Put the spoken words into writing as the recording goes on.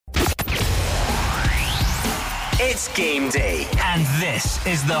It's game day, and this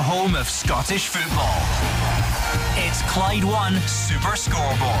is the home of Scottish football. It's Clyde One Super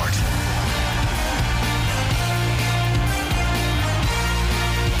Scoreboard.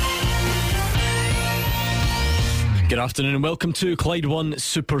 Good afternoon and welcome to Clyde One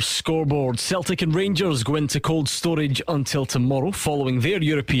Super Scoreboard. Celtic and Rangers go into cold storage until tomorrow following their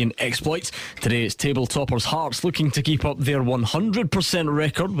European exploits. Today it's table toppers Hearts looking to keep up their 100%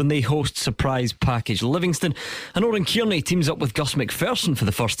 record when they host surprise package Livingston. And Oran Kearney teams up with Gus McPherson for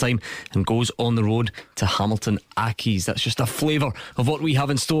the first time and goes on the road to Hamilton Accies. That's just a flavour of what we have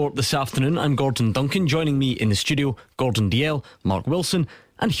in store this afternoon. I'm Gordon Duncan. Joining me in the studio, Gordon Dalziel, Mark Wilson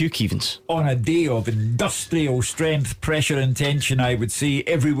and Hugh Keevins. On a day of industrial strength, pressure and tension, I would say,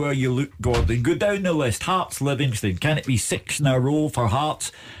 everywhere you look, Gordon. Go down the list. Hearts, Livingston. Can it be 6 in a row for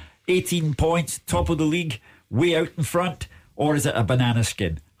Hearts? 18 points, top of the league, way out in front? Or is it a banana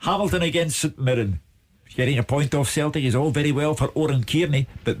skin? Hamilton against St Mirren. Getting a point off Celtic is all very well for Oran Kearney,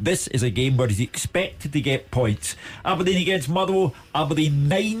 but this is a game where he's expected to get points. Aberdeen against Motherwell. Aberdeen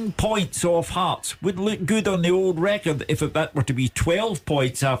 9 points off Hearts. Would look good on the old record if that were to be 12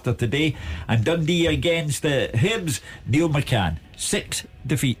 points after today. And Dundee against Hibs. Neil McCann, 6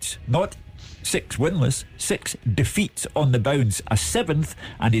 defeats. Not 6 winless, 6 defeats on the bounce. A 7th,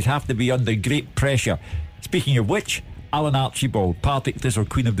 and he'd have to be under great pressure. Speaking of which, Alan Archibald, Partick Thistle,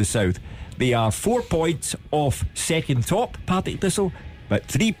 Queen of the South. They are 4 points off second top, Partick Thistle, but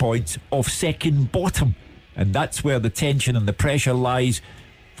 3 points off second bottom. And that's where the tension and the pressure lies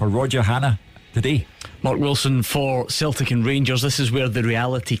for Roger Hannah today. Mark Wilson, for Celtic and Rangers, this is where the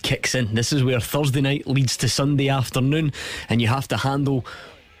reality kicks in. This is where Thursday night leads to Sunday afternoon, and you have to handle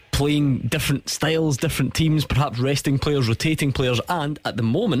playing different styles, different teams, perhaps resting players, rotating players, and at the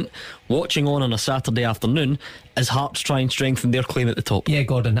moment watching on a Saturday afternoon as Hearts try and strengthen their claim at the top. Yeah,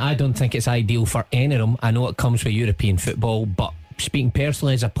 Gordon, I don't think it's ideal for any of them. I know it comes with European football, but speaking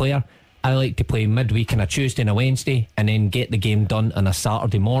personally as a player, I like to play midweek on a Tuesday and a Wednesday and then get the game done on a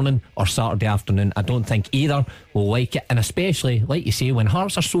Saturday morning or Saturday afternoon. I don't think either will like it, and especially, like you say, when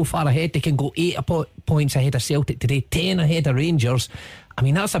Hearts are so far ahead, they can go 8 points ahead of Celtic today, 10 ahead of Rangers. I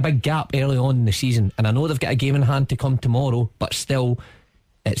mean, that's a big gap early on in the season, and I know they've got a game in hand to come tomorrow, but still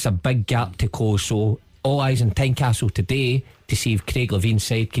it's a big gap to close. So all eyes on Tynecastle today to see if Craig Levine's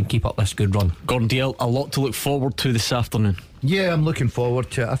side can keep up this good run. Gordon Dalziel, a lot to look forward to this afternoon. Yeah, I'm looking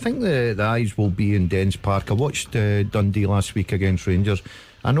forward to it. I think the eyes will be in Dens Park. I watched Dundee last week against Rangers.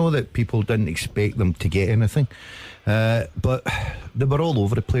 I know that people didn't expect them to get anything, but they were all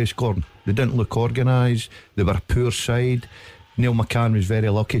over the place, Gordon. They didn't look organised. They were a poor side. Neil McCann was very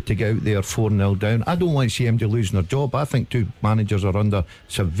lucky to get out there 4-0 down. I don't want to see him losing their job. I think two managers are under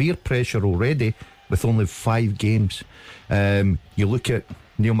severe pressure already with only 5 games. You look at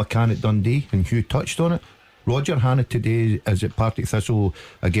Neil McCann at Dundee, and Hugh touched on it. Roger Hannah today is at Partick Thistle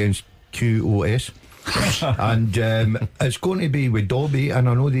against QOS. And it's going to be with Dobby, and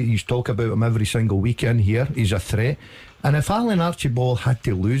I know that he's talk about him every single weekend here. He's a threat, and if Alan Archibald had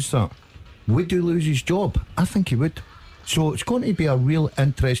to lose that, would he lose his job? I think he would. So it's going to be a real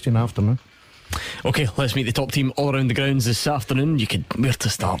interesting afternoon. Okay, let's meet the top team all around the grounds this afternoon. You could, where to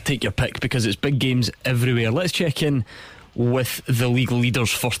start? Take your pick, because it's big games everywhere. Let's check in with the league leaders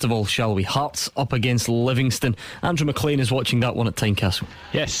first of all, shall we? Hearts up against Livingston. Andrew McLean is watching that one at Tynecastle.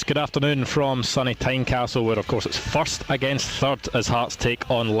 Yes, good afternoon from sunny Tynecastle, where of course it's first against third as Hearts take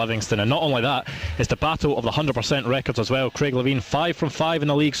on Livingston. And not only that, it's the battle of the 100% records as well. Craig Levein 5 from 5 in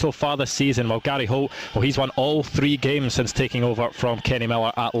the league so far this season, while Gary Holt, well, he's won all 3 games since taking over from Kenny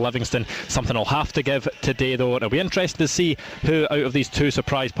Miller at Livingston. Something I'll have to give today though. It'll be interesting to see who out of these 2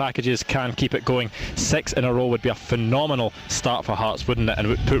 surprise packages can keep it going. 6 in a row would be a phenomenal start for Hearts, wouldn't it? And it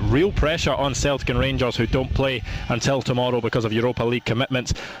would put real pressure on Celtic and Rangers, who don't play until tomorrow because of Europa League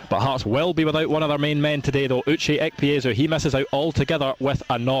commitments. But Hearts will be without one of their main men today though. Uche Ekpiezu, he misses out altogether with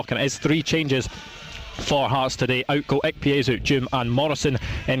a knock, and it is 3 changes for Hearts today. Out go Ekpiezu, Doom and Morrison.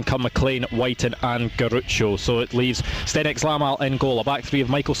 In come McLean, Whiten and Garuccio. So it leaves Zdenek Zlamal in goal. A back 3 of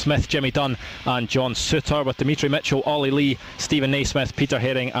Michael Smith, Jimmy Dunn and John Souttar, with Dimitri Mitchell, Ollie Lee, Stephen Naismith, Peter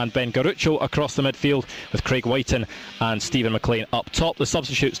Herring and Ben Garuccio across the midfield, with Craig Whiten and Stephen McLean up top. The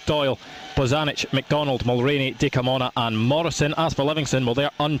substitutes: Doyle, Bozanic, McDonald, Mulroney, Dikamona and Morrison. As for Livingston, well,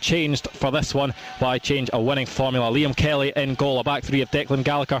 they're unchanged for this one. Why change a winning formula? Liam Kelly in goal. A back 3 of Declan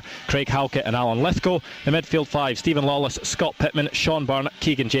Gallagher, Craig Halkett and Alan Lithgow. The midfield 5: Stephen Lawless, Scott Pittman, Sean Byrne,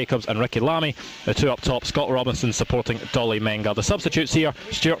 Keegan Jacobs and Ricky Lamy. The 2 up top: Scott Robinson supporting Dolly Menga. The substitutes here: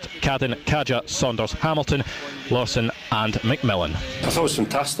 Stewart, Cadden, Kaja, Saunders, Hamilton, Lawson and McMillan. I thought it was a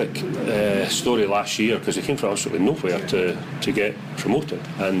fantastic story last year because they came from absolutely nowhere to get promoted,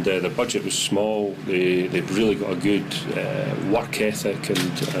 and the budget was small. They've really got a good work ethic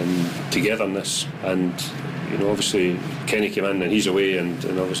and togetherness, and obviously Kenny came in and he's away, and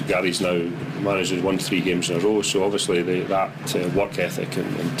obviously Gary's now managed to won 3 games in a row, so obviously that work ethic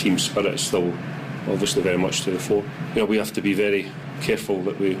and team spirit is still obviously very much to the fore. We have to be very careful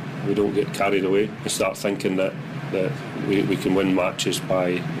that we don't get carried away and start thinking that we can win matches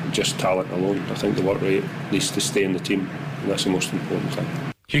by just talent alone. I think the work rate needs to stay in the team, and that's the most important thing.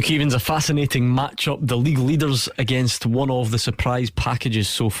 Hugh Keevins, a fascinating match-up. The league leaders against one of the surprise packages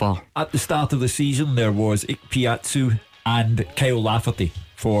so far. At the start of the season, there was Ikpeazu and Kyle Lafferty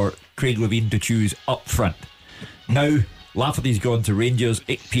for Craig Levein to choose up front. Now Lafferty's gone to Rangers.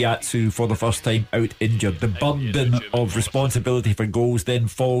 Ikpeazu for the first time out injured. The burden of responsibility for goals then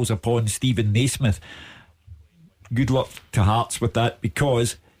falls upon Stephen Naismith. Good luck to Hearts with that,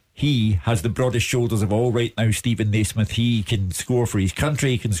 because he has the broadest shoulders of all right now, Stephen Naismith. He can score for his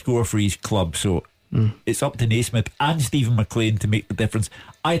country, he can score for his club, so it's up to Naismith and Stephen McLean to make the difference.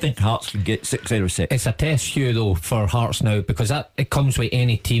 I think Hearts can get 6 out of 6. It's a test, Hugh, though, for Hearts now, because it comes with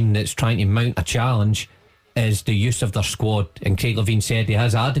any team that's trying to mount a challenge, is the use of their squad. And Craig Levein said he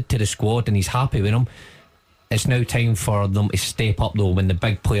has added to the squad and he's happy with them. It's now time for them to step up, though, when the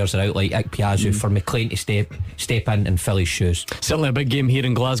big players are out like Ikpeazu, for McLean to step in and fill his shoes. Certainly a big game here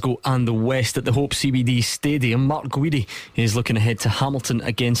in Glasgow and the West at the Hope CBD Stadium. Mark Guidi is looking ahead to Hamilton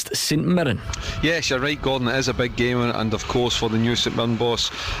against St Mirren. Yes, you're right, Gordon. It is a big game, and of course for the new St Mirren boss,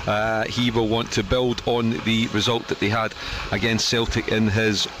 he will want to build on the result that they had against Celtic in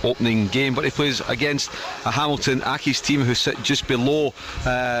his opening game. But he plays against a Hamilton Accies team who sit just below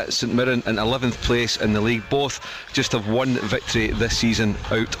St Mirren in 11th place in the league. Both just have one victory this season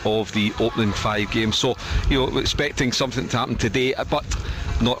out of the opening 5 games, so expecting something to happen today, but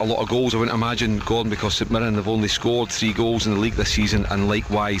not a lot of goals, I wouldn't imagine, Gordon, because St Mirren have only scored 3 goals in the league this season, and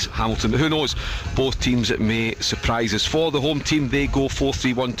likewise Hamilton. But who knows, both teams, it may surprise us. For the home team, they go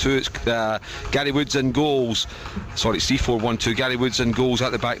 4-3-1-2. It's Gary Woods in goals, sorry, it's 3-4-1-2. Gary Woods in goals.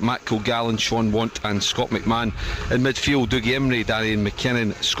 At the back, Matt Kilgallen, Sean Want and Scott McMahon. In midfield, Dougie Imrie, Darian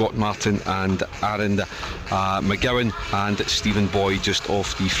McKinnon, Scott Martin and Aaron McGowan, and Stephen Boyd just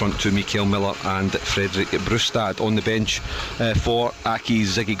off the front 2, Mikael Miller and Frederick Brustad. On the bench for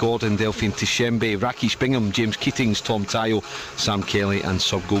Accies, Ziggy Gordon, Delphine Tishembe, Rakesh Bingham, James Keatings, Tom Tayo, Sam Kelly, and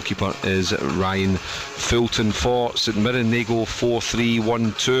sub-goalkeeper is Ryan Fulton. For St Mirren, they go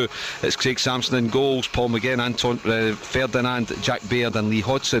 4-3-1-2. It's Craig Sampson in goals, Paul McGinn, Anton Ferdinand, Jack Baird and Lee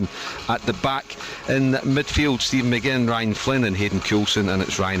Hodson. At the back in midfield, Stephen McGinn, Ryan Flynn and Hayden Coulson, and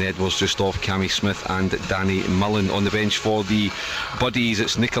it's Ryan Edwards just off Cammy Smith and Danny Mullen. On the bench for the Buddies,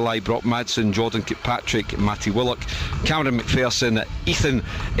 it's Nikolai Brock Madsen, Jordan Kirkpatrick, Matty Willock, Cameron McPherson, Ethan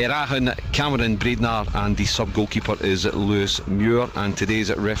Erahan, Cameron Braidnar, and the sub-goalkeeper is Lewis Muir, and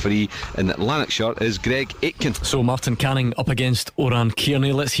today's referee in Lanarkshire is Greg Aitken. So Martin Canning up against Oran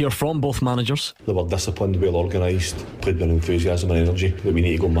Kearney. Let's hear from both managers. They were disciplined, well organised, played with enthusiasm and energy that we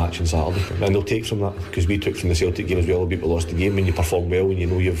need to go match on Saturday, and they'll take from that, because we took from the Celtic game as well. People lost the game. When you perform well, when you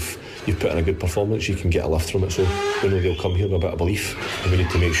know you've put in a good performance, you can get a lift from it. So we know they'll come here with a bit of belief, and we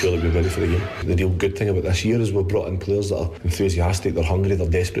need to make sure that we're ready for the game. The real good thing about this year is we've brought in players that are enthusiastic, they're hungry, they're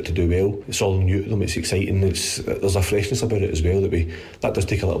desperate to do well. It's all new to them, it's exciting, there's a freshness about it as well that does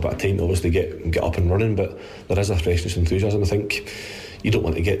take a little bit of time to obviously get up and running, but there is a freshness and enthusiasm. I think you don't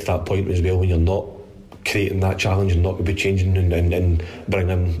want to get to that point as well when you're not creating that challenge and not going to be changing and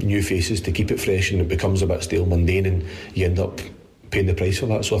bringing in new faces to keep it fresh, and it becomes a bit stale, mundane, and you end up paying the price for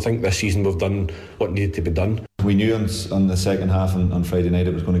that. So I think this season we've done what needed to be done. We knew on the second half on Friday night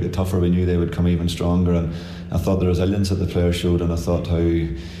it was going to get tougher. We knew they would come even stronger, and I thought the resilience that the players showed, and I thought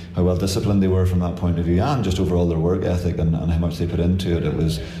how well disciplined they were from that point of view, and just overall their work ethic and how much they put into it. It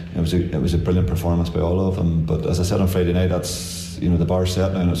was a brilliant performance by all of them. But as I said on Friday night, that's the bar's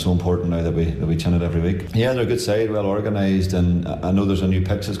set now, and it's so important now that we chin it every week. Yeah, they're a good side, well organised, and I know there's a new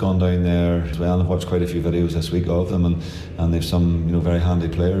pitch that's gone down there as well. I've watched quite a few videos this week of them, and they've some very handy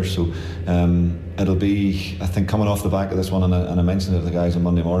players. So it'll be, I think, coming off the back of this one, and I mentioned it to the guys on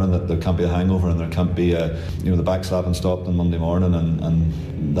Monday morning, that there can't be a hangover and there can't be the back slapping stopped on Monday morning,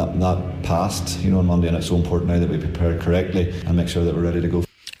 and that passed on Monday, and it's so important now that we prepare correctly and make sure that we're ready to go.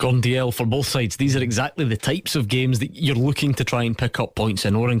 Gordon Dalziel, for both sides, these are exactly the types of games that you're looking to try and pick up points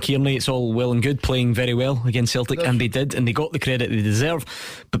in. Oran Kearney, it's all well and good playing very well against Celtic, and they did, and they got the credit they deserve,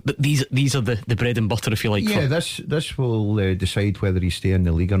 but these are the bread and butter, if you like. Yeah, this will decide whether you stay in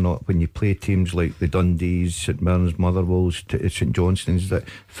the league or not. When you play teams like the Dundees, St Mirren's, Motherwells, St Johnstone's that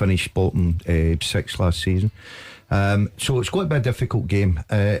finished bottom 6 last season, So it's going to be a difficult game.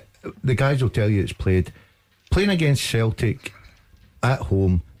 The guys will tell you it's playing against Celtic at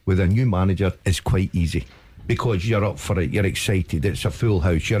home with a new manager is quite easy, because you're up for it, you're excited, it's a full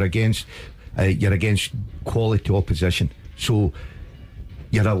house, you're against quality opposition, so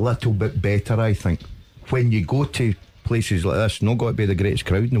you're a little bit better, I think. When you go to places like this, not got to be the greatest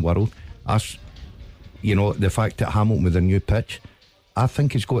crowd in the world, the fact that Hamilton with a new pitch, I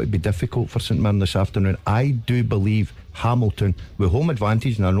think it's got to be difficult for St Mirren this afternoon. I do believe Hamilton with home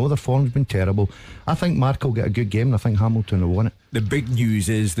advantage, and I know their form's been terrible, I think Mark will get a good game, and I think Hamilton will win it. The big news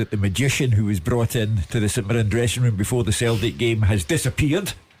is that the magician who was brought in to the St Mirren dressing room before the Celtic game has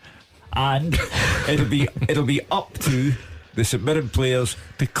disappeared, and it'll be up to the St Mirren players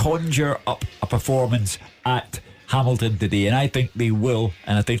to conjure up a performance at Hamilton today, and I think they will,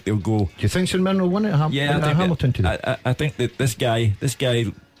 and I think they'll go. Do you think St Mirren will win it at Hamilton today? I think that this guy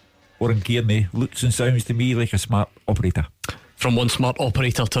Warren Kearney looks and sounds to me like a smart operator. From one smart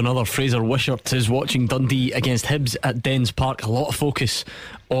operator to another, Fraser Wishart is watching Dundee against Hibs at Dens Park. A lot of focus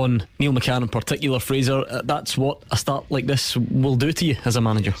on Neil McCann in particular. Fraser, that's what a start like this will do to you as a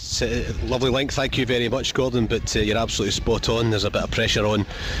manager. It's a lovely link, thank you very much, Gordon, but you're absolutely spot on. There's a bit of pressure on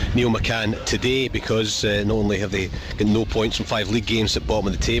Neil McCann today, because not only have they got no points from 5 league games at the bottom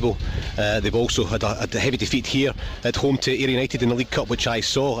of the table, they've also had a heavy defeat here at home to Ayr United in the League Cup, which I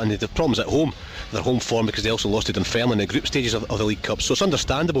saw, and the problems at home, their home form, because they also lost to Dunfermline in the group stages of the League Cup. So it's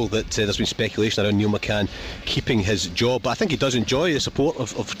understandable that there's been speculation around Neil McCann keeping his job, but I think he does enjoy the support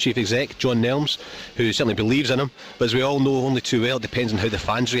of Chief Exec John Nelms, who certainly believes in him, but as we all know only too well, it depends on how the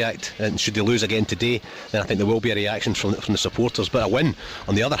fans react, and should they lose again today, then I think there will be a reaction from the supporters. But a win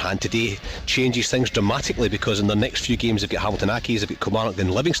on the other hand today changes things dramatically, because in their next few games they've got Hamilton Accies, they've got Kilmarnock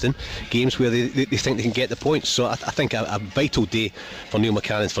and Livingston, games where they think they can get the points. So I think a vital day for Neil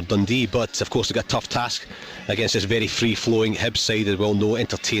McCann and for Dundee, but of course they've got a tough task against this very free-flowing Hibs side that we'll know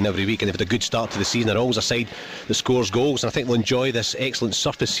entertain every week, and they've had a good start to the season. They're always a side that scores goals, and I think they'll enjoy this excellent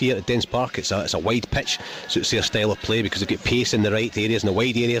surface here at Dens Park. It's a wide pitch, suits their style of play, because they've got pace in the right areas and the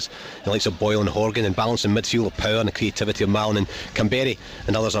wide areas, the likes of Boyle and Horgan, and balance in midfield of power and the creativity of Mallon and Canberry,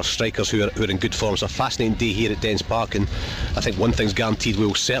 and others are strikers who are in good form. So a fascinating day here at Dens Park, and I think one thing's guaranteed,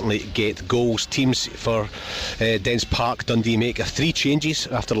 we'll certainly get goals. Teams for Dens Park, Dundee make 3 changes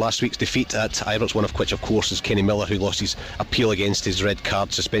after last week's defeat at Ibrox, one of which of course is Kenny Miller, who lost his appeal against his red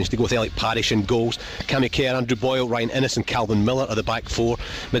card suspension. They go with Alec Parish in goals, Cammy Kerr, Andrew Boyle, Ryan Innes and Calvin Miller are the back 4.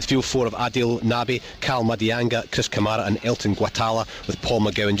 Midfield 4 of Adil Nabi, Cal Madianga, Chris Kamara and Elton Guatala, with Paul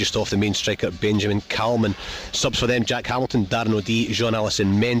McGowan just off the main striker Benjamin Kalman. Subs for them: Jack Hamilton, Darren O'Dea, Jean Allison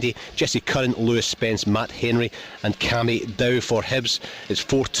Mendy, Jesse Curran, Lewis Spence, Matt Henry and Cammy Dow. For Hibs it's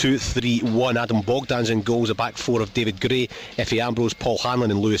 4-2-3-1. Adam Bogdan's in goals, a back 4 of David Gray, Effie Ambrose, Paul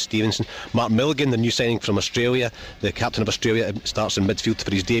Hanlon and Lewis Stevenson. Mark Milligan, the new signing from Australia, the captain of Australia, starts in midfield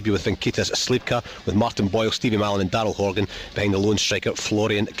for his debut with Venkitas Slivka, with Martin Boyle, Stevie Mallon and Darryl Horgan behind the lone striker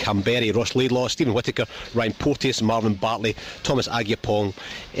Florian Canberry. Ross Laidlaw, Stephen Whittaker, Ryan Porteous, Marvin Bartley, Thomas Agyapong,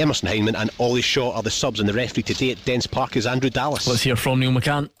 Emerson Heineman and Ollie Shaw are the subs, and the referee today at Dens Park is Andrew Dallas. Let's hear from Neil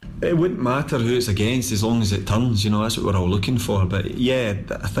McCann. It wouldn't matter who it's against as long as it turns, that's what we're all looking for. But yeah,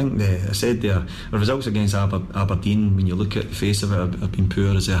 I think I said there, the results against Aberdeen, when you look at the face of it, have been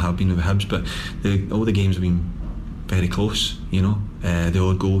poor as they have been with Hibs, but all the games have been very close, the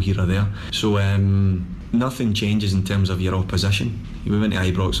odd goal here or there. So nothing changes in terms of your opposition. We went to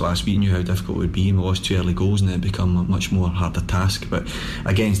Ibrox last week, knew how difficult it would be, and we lost 2 early goals, and it become a much more harder task. But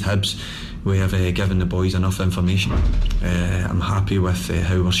against Hibs, we have given the boys enough information. I'm happy with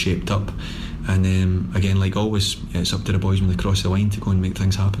how we're shaped up, and again, like always, it's up to the boys when they cross the line to go and make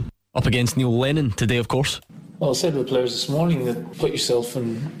things happen. Up against Neil Lennon today, of course. Well, I said to the players this morning that put yourself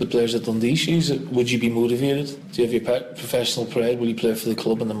in the players at Dundee shoes. Would you be motivated? Do you have your professional pride? Will you play for the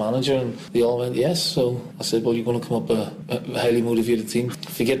club and the manager? And they all went yes. So I said, well, you're going to come up a highly motivated team.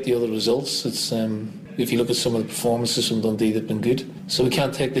 Forget the other results. It's if you look at some of the performances from Dundee, they've been good. So we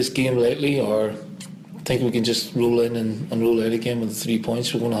can't take this game lightly or think we can just roll in and roll out again with the 3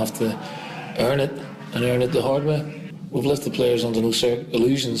 points. We're going to have to earn it, and earn it the hard way. We've left the players under no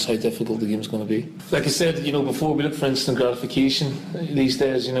illusions how difficult the game's going to be. Like I said, before we look for instant gratification these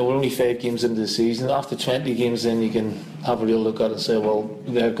days, we're only 5 games into the season. After 20 games in, you can have a real look at it and say, well,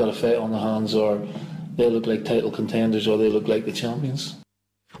 they've got a fight on their hands, or they look like title contenders, or they look like the champions.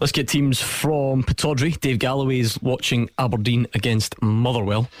 Let's get teams from Pittodrie. Dave Galloway is watching Aberdeen against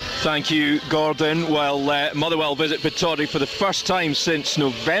Motherwell. Thank you, Gordon. Well, Motherwell visit Pittodrie for the first time since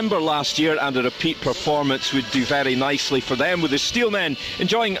November last year, and a repeat performance would do very nicely for them, with the Steelmen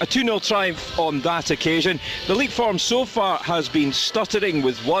enjoying a 2-0 triumph on that occasion. The league form so far has been stuttering,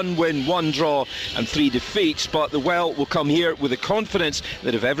 with 1 win, 1 draw and 3 defeats, but the Well will come here with the confidence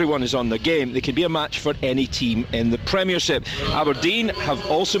that if everyone is on their game, they can be a match for any team in the Premiership. Aberdeen have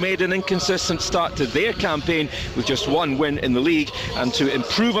also made an inconsistent start to their campaign, with just 1 win in the league, and to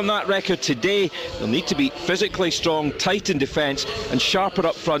improve on that record today, they'll need to be physically strong, tight in defence and sharper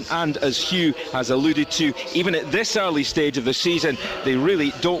up front, and as Hugh has alluded to, even at this early stage of the season, they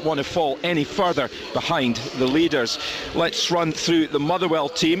really don't want to fall any further behind the leaders. Let's run through the Motherwell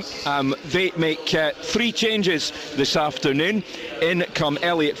team. They make 3 changes this afternoon. In come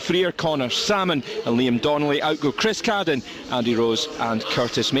Elliot Freer, Connor Salmon and Liam Donnelly. Out go Chris Cadden, Andy Rose and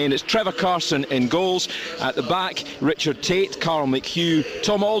Curtis Main. It's Trevor Carson in goals. At the back, Richard Tate, Carl McHugh,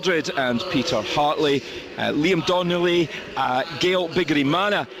 Tom Aldred and Peter Hartley. Liam Donnelly, Gail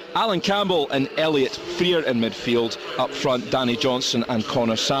Bigirimana, Alan Campbell and Elliot Freer in midfield. Up front, Danny Johnson and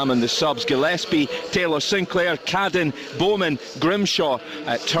Connor Salmon. The subs, Gillespie, Taylor Sinclair, Cadden, Bowman, Grimshaw,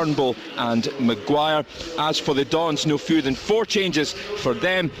 Turnbull and Maguire. As for the Dons, no fewer than 4 changes for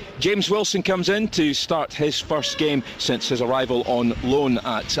them. James Wilson comes in to start his first game since his arrival on loan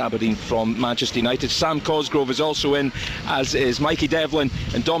at Aberdeen from Manchester United. Sam Cosgrove is also in, as is Mikey Devlin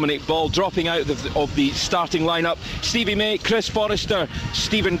and Dominic Ball. Dropping out of the starting lineup, Stevie May, Chris Forrester,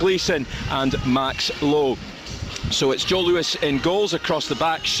 Stephen Gleeson and Max Lowe. So it's Joe Lewis in goals. Across the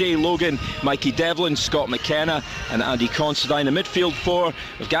back, Shay Logan, Mikey Devlin, Scott McKenna and Andy Considine. A midfield 4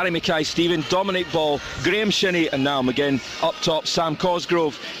 of Gary Mackay-Stephen, Dominic Ball, Graham Shinney and Niall McGinn. Up top, Sam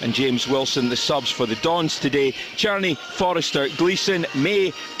Cosgrove and James Wilson. The subs for the Dons today: Cherney, Forrester, Gleeson,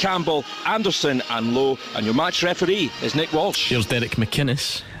 May, Campbell, Anderson and Lowe. And your match referee is Nick Walsh. Here's Derek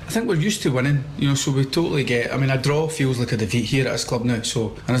McInnes. I think we're used to winning, so we totally get. I mean, a draw feels like a defeat here at this club now, and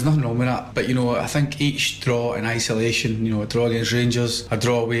there's nothing wrong with that. But I think each draw in isolation, a draw against Rangers, a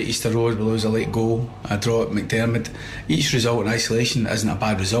draw away at Easter Road, we lose a late goal, a draw at McDermott, each result in isolation isn't a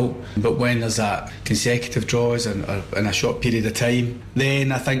bad result. But when there's that consecutive draws in a short period of time,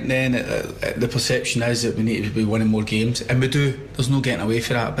 then I think the perception is that we need to be winning more games, and we do. There's no getting away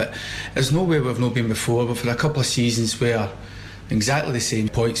from that. But there's nowhere we've not been before. We've had a couple of seasons where exactly the same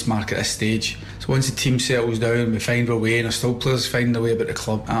points mark at this stage. So once the team settles down, we find our way, and there's still players finding their way about the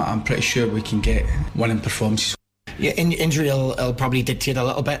club, I'm pretty sure we can get winning performances. Yeah, injury will probably dictate a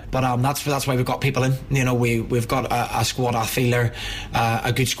little bit, but that's why we've got people in. We've got a squad. I feel they're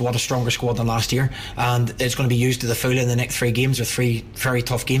a good squad, a stronger squad than last year, and it's going to be used to the full in the next 3 games, with 3 very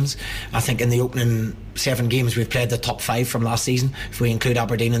tough games. I think in the opening 7 games we've played the top 5 from last season. If we include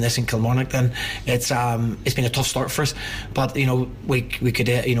Aberdeen in this and Kilmarnock, then it's been a tough start for us. But we could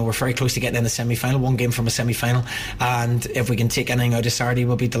we're very close to getting in the semi-final. 1 game from a semi-final, and if we can take anything out of Saturday,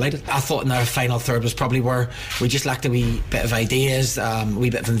 we'll be delighted. I thought in our final third was probably where we just lacked a wee bit of ideas, a wee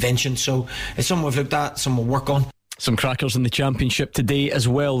bit of invention. So it's something we've looked at, something we'll work on. Some crackers in the Championship today as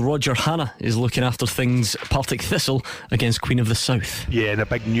well. Roger Hanna is looking after things. Partick Thistle against Queen of the South. Yeah, and the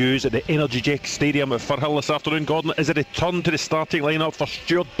big news at the Energy Drink Stadium at Firhill this afternoon, Gordon, is a return to the starting lineup for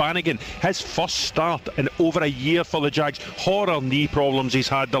Stuart Bannigan. His first start in over a year for the Jags. Horror knee problems he's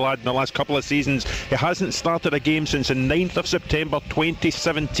had, the lad, in the last couple of seasons. He hasn't started a game since the 9th of September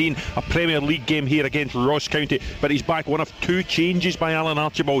 2017, a Premier League game here against Ross County, but he's back. One of 2 changes by Alan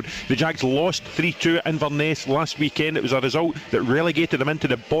Archibald. The Jags lost 3-2 in Inverness last weekend. It was a result that relegated them into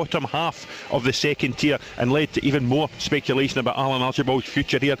the bottom half of the second tier and led to even more speculation about Alan Archibald's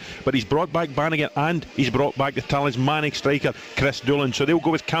future here. But he's brought back Bannigan, and he's brought back the talismanic striker Chris Doolan. So they'll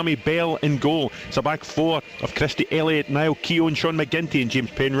go with Cammy Bell in goal. It's a back 4 of Christy Elliott, Niall Keown, Sean McGinty and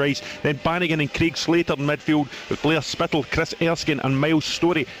James Penrice. Then Bannigan and Craig Slater in midfield, with Blair Spittle, Chris Erskine and Miles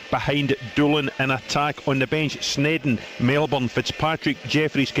Story behind Doolan in attack. On the bench, Snedden, Melbourne, Fitzpatrick,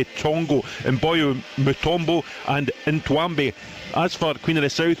 Jeffries, Ketongo, Mboyo, Mutombo and Ntwambi. As for Queen of the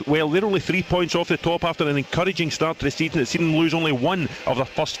South, well, they're only 3 points off the top after an encouraging start to the season. It's seen them lose only 1 of their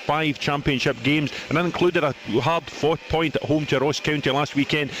first 5 Championship games, and that included a hard-fought point at home to Ross County last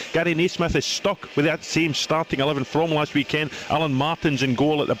weekend. Gary Naismith is stuck with that same starting 11 from last weekend. Alan Martin's in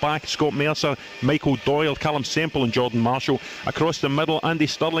goal at the back, Scott Mercer, Michael Doyle, Callum Semple and Jordan Marshall. Across the middle, Andy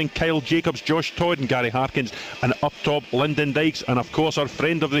Stirling, Kyle Jacobs, Josh Todd and Gary Harkins. And up top, Lyndon Dykes, and of course our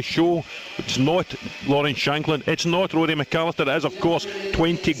friend of the show, which is not Lawrence Shanklin, It's not Rory McAllister. It is, of course,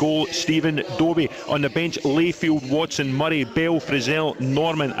 20-goal Stephen Dobie. On the bench, Layfield, Watson, Murray, Bell, Frizzell,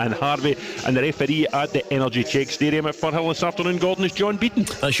 Norman and Harvey. And the referee at the Energy Check Stadium at Firhill this afternoon, Gordon, is John Beaton.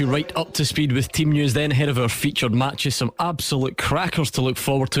 That's you right up to speed with team news then, ahead of our featured matches. Some absolute crackers to look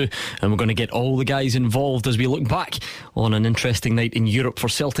forward to, and we're going to get all the guys involved as we look back on an interesting night in Europe for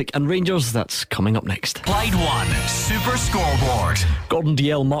Celtic and Rangers. That's coming up next. Clyde One Super Scoreboard. Gordon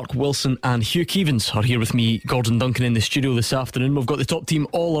Dalziel, Mark Wilson and Hugh Keevins are here with me, Gordon Duncan, in the studio this afternoon. We've got the top team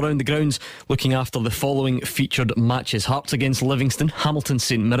all around the grounds looking after the following featured matches: Hearts against Livingston, Hamilton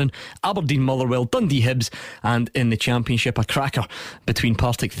St Mirren, Aberdeen Motherwell, Dundee Hibs, and in the Championship a cracker between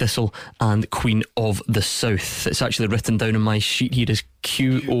Partick Thistle and Queen of the South. It's actually written down on my sheet here as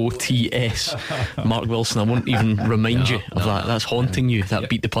QOTS. Mark Wilson, I won't even remind you of that. That's haunting you. That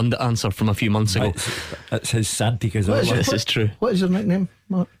beat the pundit answer from a few months ago. That's his Santi Cazorla. This is true. What is your nickname,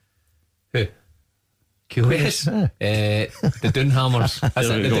 Mark? Who? QS? The Dunhammers. Is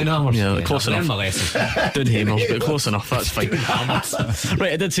it the Dunhammers? Yeah, close enough. Dunhammers, but close enough, that's fine.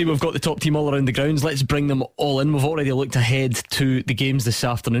 Right, I did say we've got the top team all around the grounds. Let's bring them all in. We've already looked ahead to the games this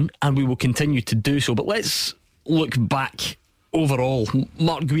afternoon, and we will continue to do so, but let's look back overall.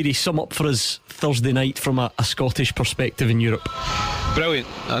 Mark Guidi, sum up for us Thursday night from a Scottish perspective in Europe. Brilliant,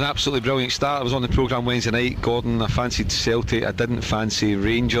 an absolutely brilliant start. I was on the programme Wednesday night, Gordon. I fancied Celtic, I didn't fancy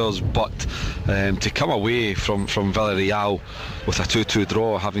Rangers, but to come away from Villarreal with a 2-2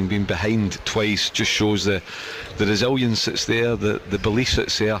 draw, having been behind twice, just shows the resilience that's there, the belief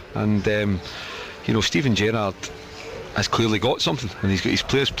that's there. And you know, Steven Gerrard has clearly got something, and he's got his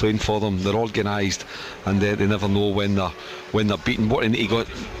players playing for them. They're organised, and they never know when they're beaten. What they need to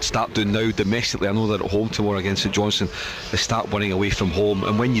start doing now domestically, I know they're at home tomorrow against St Johnstone, they start winning away from home,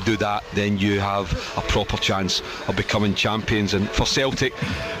 and when you do that, then you have a proper chance of becoming champions. And for Celtic,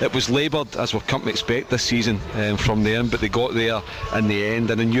 it was laboured, as we've come to expect this season from them, but they got there in the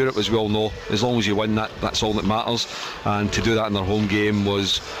end. And in Europe, as we all know, as long as you win, that's all that matters, and to do that in their home game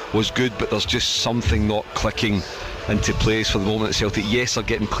was good. But there's just something not clicking into place for the moment at Celtic. Yes, they're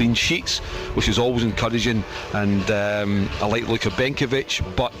getting clean sheets, which is always encouraging, and I like the look of Benkovic,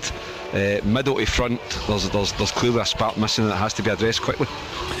 but middle to front, there's clearly a spark missing that has to be addressed quickly.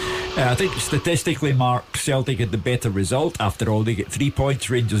 I think statistically, Mark, Celtic had the better result. After all, they get 3 points,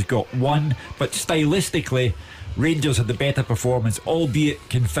 Rangers got 1, but stylistically Rangers had the better performance, albeit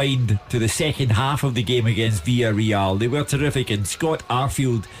confined to the second half of the game against Villarreal. They were terrific, and Scott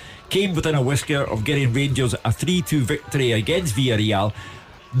Arfield came within a whisker of getting Rangers a 3-2 victory against Villarreal.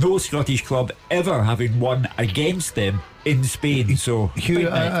 No Scottish club ever having won against them in Spain. So Hugh,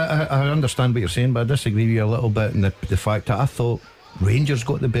 I understand what you're saying, but I disagree with you a little bit in the fact that I thought Rangers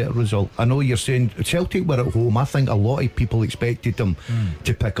got the better result. I know you're saying Celtic were at home. I think a lot of people expected them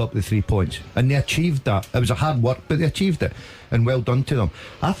to pick up the 3 points, and they achieved that. It was a hard work, but they achieved it, and well done to them.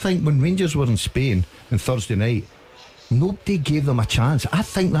 I think when Rangers were in Spain on Thursday night, nobody gave them a chance. I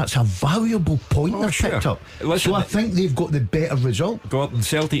think that's a valuable point they've picked up. Listen, so I think they've got the better result. Gordon,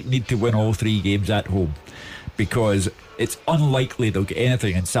 Celtic need to win all 3 games at home, because it's unlikely they'll get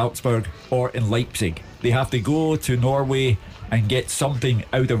anything in Salzburg or in Leipzig. They have to go to Norway and get something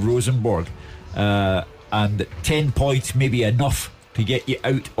out of Rosenborg, and 10 points may be enough to get you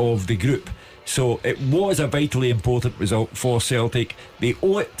out of the group. So it was a vitally important result for Celtic. They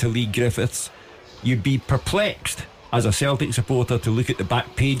owe it to Lee Griffiths. You'd be perplexed as a Celtic supporter to look at the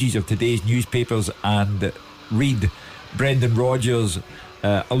back pages of today's newspapers and read Brendan Rodgers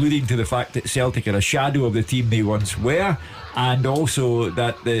alluding to the fact that Celtic are a shadow of the team they once were, and also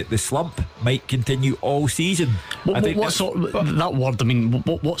that the slump might continue all season. What sort of, that word, I mean,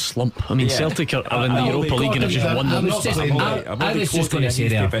 what slump? I mean, yeah. Celtic are in the Europa League and have just won them. I was just going to say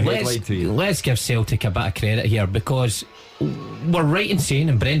there, let's give Celtic a bit of credit here, because we're right in saying,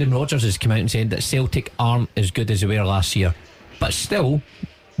 and Brendan Rodgers has come out and said that Celtic aren't as good as they were last year, but still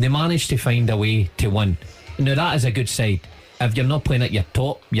they managed to find a way to win. Now that is a good side. If you're not playing at your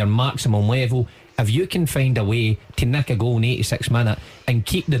top, your maximum level, if you can find a way to nick a goal in 86 minutes and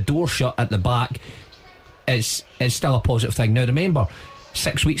keep the door shut at the back, it's still a positive thing. Now remember,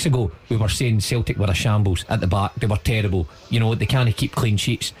 6 weeks ago we were saying Celtic were a shambles at the back. They were terrible, you know, they can't keep clean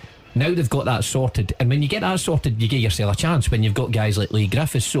sheets. Now they've got that sorted, and when you get that sorted, you get yourself a chance when you've got guys like Lee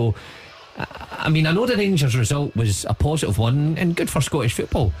Griffiths. So I mean, I know the Rangers result was a positive one and good for Scottish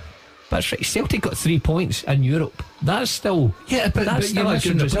football, but it's right, Celtic got 3 points in Europe. That's still but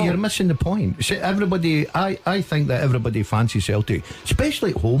you're missing the point. See, everybody, I think that everybody fancies Celtic,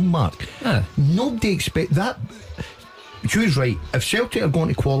 especially at home, Mark. Nobody expect that. Hugh's right. If Celtic are going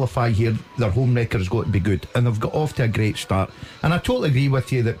to qualify here, their home record has got to be good, and they've got off to a great start. And I totally agree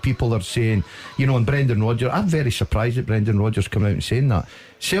with you that people are saying, you know, and Brendan Rodgers, I'm very surprised that Brendan Rodgers come out and saying that.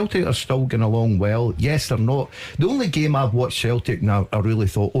 Celtic are still going along well. Yes, they're not. The only game I've watched Celtic now, I really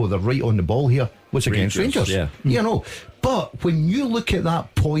thought, oh, they're right on the ball here, was against Rangers. Yeah. You know, but when you look at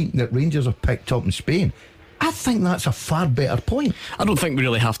that point that Rangers have picked up in Spain, I think that's a far better point. I don't think we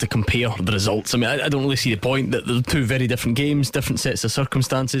really have to compare the results. I mean, I don't really see the point. That they're two very different games, different sets of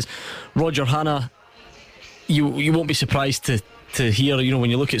circumstances. Roger Hannah, you won't be surprised to hear, you know, when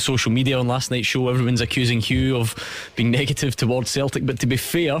you look at social media on last night's show, everyone's accusing Hugh of being negative towards Celtic. But to be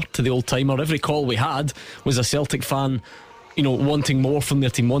fair to the old timer, every call we had was a Celtic fan, you know, wanting more from their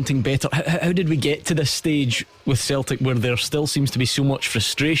team, wanting better. How did we get to this stage with Celtic where there still seems to be so much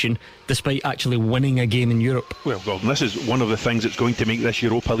frustration despite actually winning a game in Europe? Well, Gordon, this is one of the things that's going to make this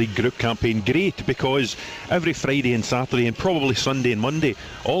Europa League group campaign great, because every Friday and Saturday and probably Sunday and Monday,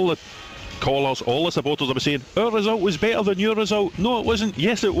 all the callers, all the supporters will be saying, our result was better than your result. No, it wasn't.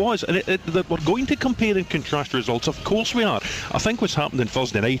 Yes, it was. And we're going to compare and contrast results. Of course we are. I think what's happened on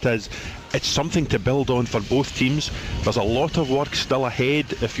Thursday night is it's something to build on for both teams. There's a lot of work still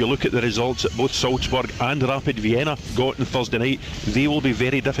ahead. If you look at the results that both Salzburg and Rapid Vienna got on Thursday night, they will be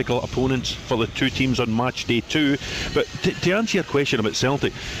very difficult opponents for the two teams on match day 2. But to answer your question about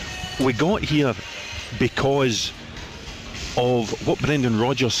Celtic, we got here because of what Brendan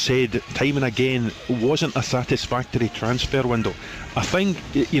Rodgers said time and again wasn't a satisfactory transfer window. I think,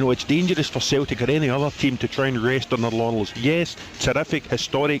 you know, it's dangerous for Celtic or any other team to try and rest on their laurels. Yes, terrific,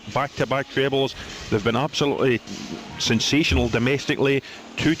 historic, back-to-back trebles. They've been absolutely sensational domestically.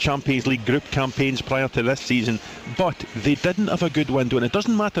 2 Champions League group campaigns prior to this season, but they didn't have a good window. And it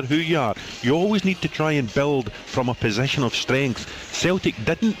doesn't matter who you are, you always need to try and build from a position of strength. Celtic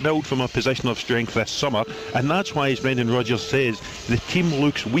didn't build from a position of strength this summer, and that's why, as Brendan Rodgers says, the team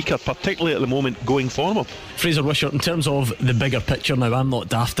looks weaker, particularly at the moment going forward. Fraser Wishart, in terms of the bigger picture now, I'm not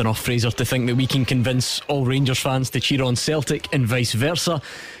daft enough, Fraser, to think that we can convince all Rangers fans to cheer on Celtic and vice versa.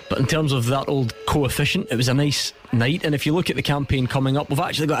 But in terms of that old coefficient, it was a nice night. And if you look at the campaign coming up, we've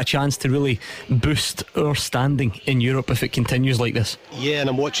actually got a chance to really boost our standing in Europe if it continues like this. Yeah, and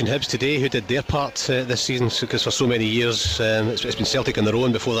I'm watching Hibs today, who did their part this season, because for so many years it's been Celtic on their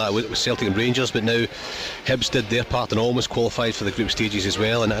own. Before that it was Celtic and Rangers, but now Hibs did their part and almost qualified for the group stages as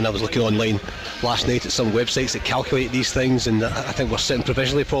well. And I was looking online last night at some websites that calculate these things, and I think we're sitting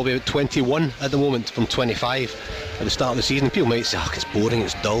provisionally probably about 21 at the moment from 25 at the start of the season. People might say, oh, it's boring,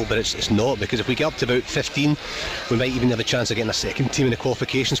 it's dull, but it's not, because if we get up to about 15, we might even have a chance of getting a second team in the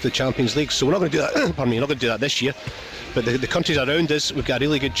qualifications for the Champions League. So we're not going to do that pardon me, we're not going to do that this year, but the countries around us, we've got a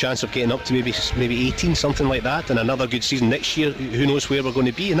really good chance of getting up to maybe 18, something like that, and another good season next year. Who knows where we're going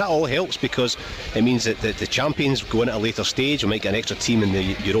to be, and that all helps because it means that the champions go in at a later stage. We might get an extra team in the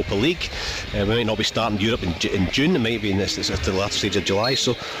Europa League. We might not be starting Europe in June, it might be in this at the latter stage of July.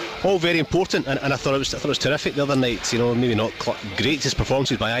 So all very important, and I thought it was terrific the other night. You know, maybe not greatest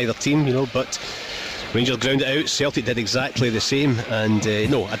performances by either team, you know, but Rangers ground it out. Celtic did exactly the same, and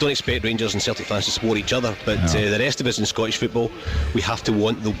no, I don't expect Rangers and Celtic fans to support each other, but the rest of us in Scottish football, we have to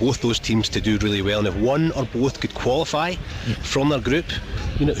want both those teams to do really well, and if one or both could qualify from their group,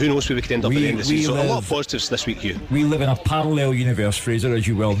 you know, who knows where we could end up at the end of the season. So a lot of positives this week, Hugh. We live in a parallel universe, Fraser, as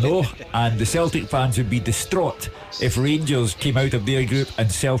you well know, and the Celtic fans would be distraught if Rangers came out of their group and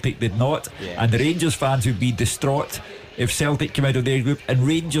Celtic did not, and the Rangers fans would be distraught if Celtic came out of their group and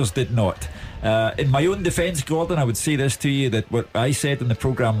Rangers did not. In my own defence, Gordon, I would say this to you, that what I said in the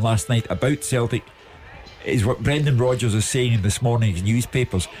programme last night about Celtic is what Brendan Rodgers is saying in this morning's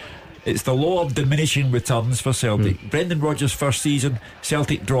newspapers. It's the law of diminishing returns for Celtic. Brendan Rodgers' first season,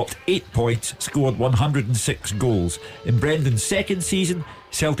 Celtic dropped 8 points, scored 106 goals. In Brendan's second season,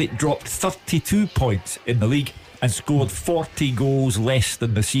 Celtic dropped 32 points in the league and scored 40 goals less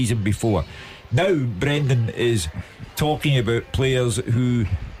than the season before. Now Brendan is talking about players who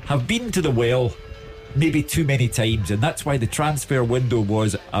have been to the well maybe too many times, and that's why the transfer window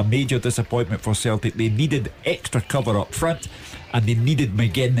was a major disappointment for Celtic. They needed extra cover up front, and they needed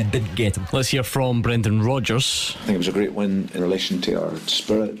McGinn and didn't get him. Let's hear from Brendan Rodgers. I think it was a great win in relation to our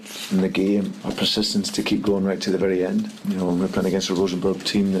spirit in the game, our persistence to keep going right to the very end. You know, when we're playing against a Rosenborg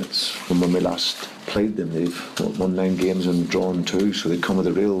team that's from when we last played them, they've won 9 games and drawn 2, so they come with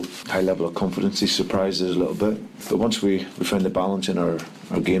a real high level of confidence. They surprised us a little bit, but once we found the balance in our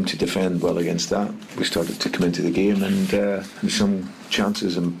game to defend well against that, we started to come into the game and some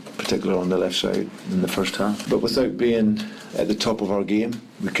chances, in particular on the left side in the first half, but without being at the top of our game,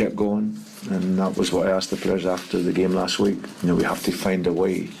 we kept going, and that was what I asked the players after the game last week. You know, we have to find a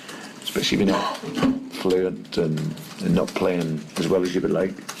way, especially being up fluent and not playing as well as you would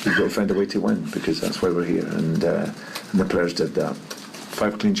like, you've got to find a way to win, because that's why we're here. And the players did that.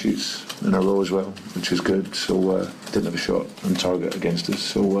 5 clean sheets in a row as well, which is good. So didn't have a shot on target against us.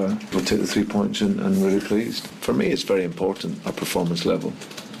 So we'll take the 3 points and really pleased. For me, it's very important, our performance level.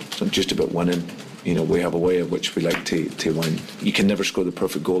 It's not just about winning. You know, we have a way of which we like to win. You can never score the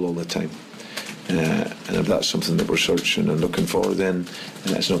perfect goal all the time. And if that's something that we're searching and looking for, then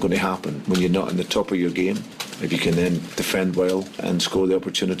it's not going to happen. When you're not in the top of your game, if you can then defend well and score the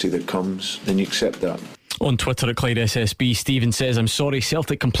opportunity that comes, then you accept that. On Twitter at Clyde SSB, Stephen says, I'm sorry,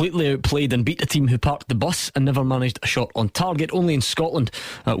 Celtic completely outplayed and beat a team who parked the bus and never managed a shot on target. Only in Scotland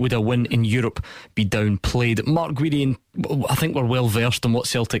would a win in Europe be downplayed. Mark Guidi, I think we're well versed on what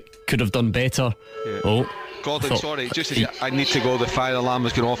Celtic could have done better. Yeah. Oh, Gordon, sorry, just as I need to go, the fire alarm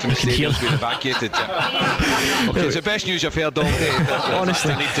is going off and the stadium's been evacuated. Okay, it's the best news I've heard all day.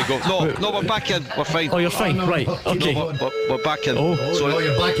 Honestly, I need to go. No, we're back in. We're fine. Oh, you're fine, right? Okay, no, we're back in. So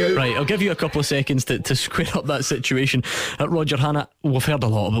you're back out. Right, I'll give you a couple of seconds to square up that situation. Roger Hannah, we've heard a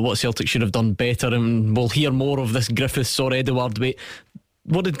lot about what Celtic should have done better, and we'll hear more of this Griffiths or Edouard debate.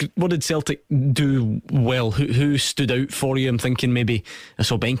 What did Celtic do well? Who stood out for you? I'm thinking maybe I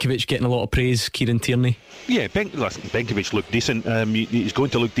saw Benkovic getting a lot of praise. Kieran Tierney. Yeah, Benkovic looked decent. He's going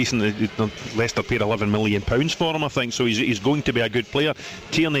to look decent. Leicester paid £11 million for him, I think, so he's going to be a good player.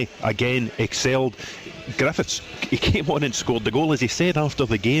 Tierney again excelled. Griffiths, he came on and scored the goal. As he said after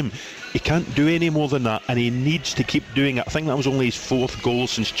the game, he can't do any more than that, and he needs to keep doing it. I think that was only his 4th goal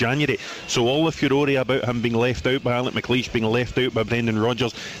since January. So all the furore about him being left out by Alec McLeish, being left out by Brendan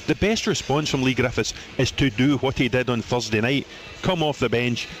Rodgers, the best response from Lee Griffiths is to do what he did on Thursday night: come off the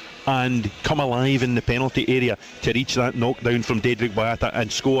bench and come alive in the penalty area to reach that knockdown from Dedrick Boyata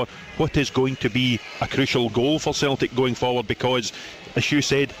and score what is going to be a crucial goal for Celtic going forward, because as you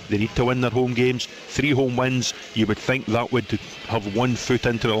said, they need to win their home games. 3 home wins, you would think that would have 1 foot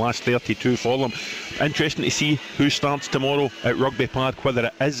into the last 32 for them. Interesting to see who starts tomorrow at Rugby Park, whether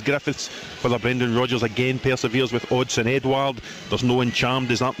it is Griffiths, whether Brendan Rodgers again perseveres with Odsonne Edouard. There's no Encham.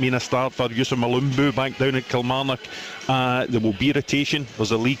 Does that mean a start for Yusuf Malumbu back down at Kilmarnock? There will be rotation.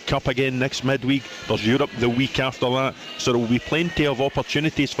 There's a League Cup again next midweek. There's Europe the week after that. So there will be plenty of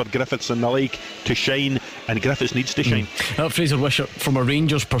opportunities for Griffiths and the like to shine, and Griffiths needs to shine. Fraser Wishart, from a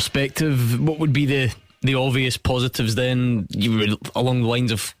Rangers perspective, what would be the obvious positives then? You were along the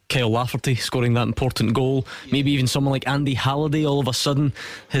lines of Kyle Lafferty scoring that important goal, maybe even someone like Andy Halliday all of a sudden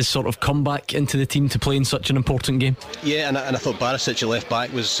his sort of comeback into the team to play in such an important game. Yeah, and I thought Barisic, a left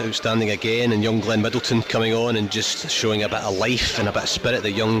back, was outstanding again, and young Glenn Middleton coming on and just showing a bit of life and a bit of spirit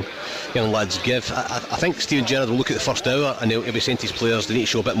that young lads give. I think Steven Gerrard will look at the first hour and he'll be saying to his players they need to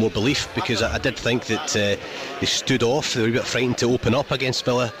show a bit more belief, because I did think that they stood off. They were a bit frightened to open up against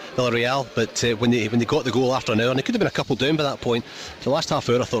Villarreal, but when they got the goal after an hour, and they could have been a couple down by that point, the last half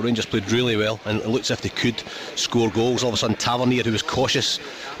hour I thought Rangers played really well, and it looked as if they could score goals. All of a sudden Tavernier, who was cautious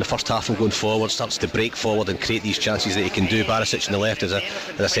in the first half from going forward, starts to break forward and create these chances that he can do. Barisic on the left, as I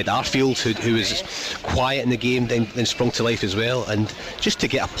said, Arfield, who was quiet in the game, then sprung to life as well. And just to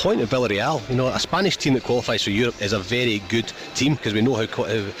get a point at Villarreal, a Spanish team that qualifies for Europe is a very good team, because we know how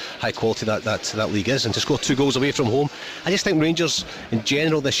high quality that league is, and to score 2 goals away from home, I just think Rangers in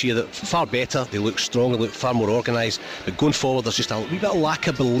general this year, they're far better. They look stronger, look far more organised, but going forward there's just a wee bit of lack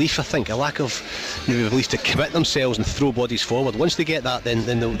of belief, I think, a lack of belief to commit themselves and throw bodies forward. Once they get that, then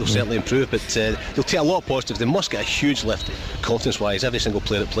they'll certainly improve, but they'll take a lot of positives. They must get a huge lift confidence wise, every single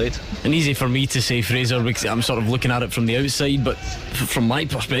player that played. And easy for me to say, Fraser, because I'm sort of looking at it from the outside, but from my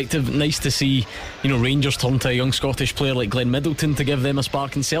perspective, nice to see Rangers turn to a young Scottish player like Glenn Middleton to give them a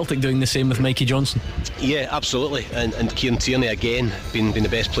spark, and Celtic doing the same with Mikey Johnson. Yeah, absolutely, and Kieran Tierney again being the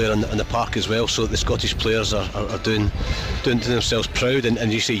best player in the park as well, so the Scottish players are doing themselves proud,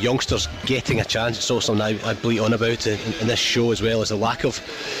 and you see youngsters getting a chance. It's also something I bleat on about in this show, as well as the lack of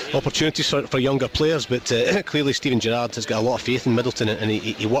opportunities for younger players, but clearly Steven Gerrard has got a lot of faith in Middleton, and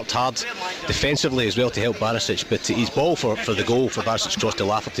he worked hard defensively as well to help Barisic, but his ball for the goal for Barisic cross to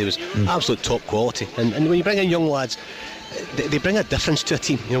Lafferty was absolute top quality, and when you bring in young lads, they bring a difference to a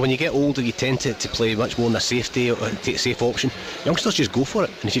team. When you get older, you tend to play much more in a safety or take a safe option. Youngsters just go for it,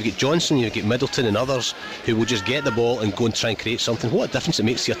 and if you get Johnson, you get Middleton and others who will just get the ball and go and try and create something, what a difference it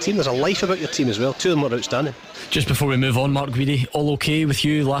makes to your team. There's a life about your team as well. 2 of them are outstanding. Just before we move on, Mark Guidi, all okay with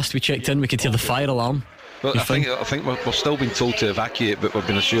you? Last we checked in, we could hear the fire alarm. Well, I think we're still being told to evacuate, but we've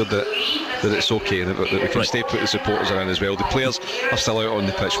been assured that it's okay, that we can stay put. The supporters are in as well. The players are still out on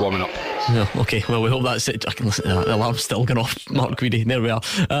the pitch warming up. No, okay, well, we hope that's it. I can listen to that. The alarm's still going off, Mark Guidi. There we are.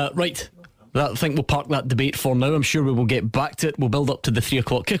 Right, I think we'll park that debate for now. I'm sure we will get back to it. We'll build up to the 3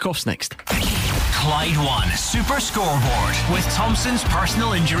 o'clock kickoffs next. Clyde One Super Scoreboard with Thompson's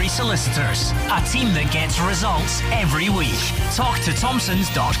Personal Injury Solicitors. A team that gets results every week. Talk to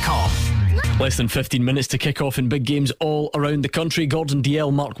Thompsons.com. Less than 15 minutes to kick off in big games all around the country. Gordon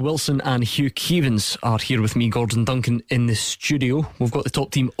Dalziel, Mark Wilson and Hugh Keevins are here with me, Gordon Duncan, in the studio. We've got the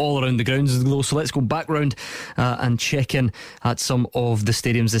top team all around the grounds though, so let's go back round and check in at some of the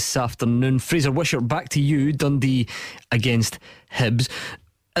stadiums this afternoon. Fraser Wishart, back to you. Dundee against Hibs.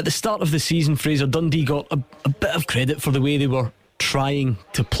 At the start of the season, Fraser, Dundee got a bit of credit for the way they were trying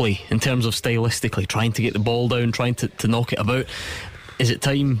to play in terms of stylistically, trying to get the ball down, trying to knock it about. Is it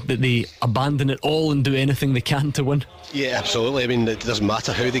time that they abandon it all and do anything they can to win? Yeah, absolutely. I mean, it doesn't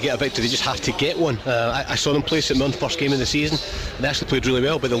matter how they get a victory, they just have to get one. I saw them play St Mirren first game of the season, and they actually played really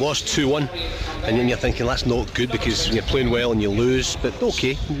well, but they lost 2-1. And then you're thinking that's not good because you're playing well and you lose, but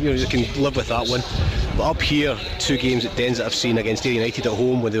okay, you can live with that one. But up here, 2 games at Dens that I've seen against Ayr United at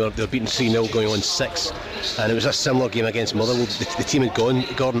home when they were beaten 3-0 going on 6, and it was a similar game against Motherwell. The team had gone,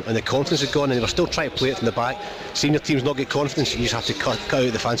 Gordon, and the confidence had gone, and they were still trying to play it from the back. Senior teams not get confidence, you just have to cut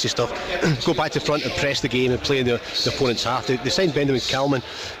out the fancy stuff, go back to front and press the game and play in the opponent's half. They signed Benjamin Kalman,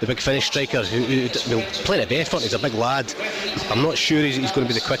 the big Finnish striker, who playing at best front. He's a big lad. I'm not sure he's going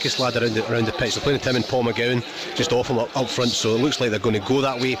to be the quickest lad around the pitch. They're playing Tim and Paul McGowan just off him up front, so it looks like they're going to go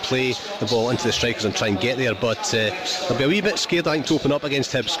that way, play the ball into the strikers and try and get there, but they'll be a wee bit scared, I think, to open up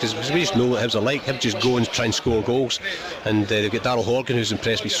against Hibs, because we just know what Hibs are like. Hibs just go and try and score goals, and they've got Darryl Horgan, who's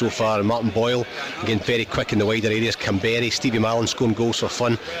impressed me so far, and Martin Boyle, again very quick in the wider areas, Canberry, Stevie Mallon scoring goals for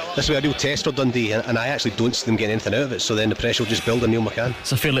fun. This will be a real test for Dundee, and I actually don't see them getting anything out of it, so then the pressure will just build on Neil McCann.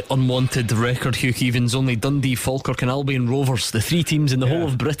 It's a fairly unwanted record, Hugh Keevins. Only Dundee, Falkirk and Albion Rovers, the 3 teams in the whole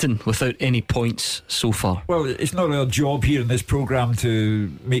of Britain without any points so far. Well, it's not our job here in this programme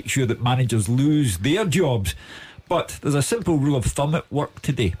to make sure that managers lose their jobs, but there's a simple rule of thumb at work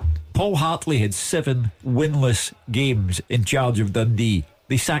today. Paul Hartley had 7 winless games in charge of Dundee.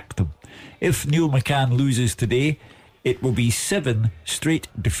 They sacked him. If Neil McCann loses today, it will be 7 straight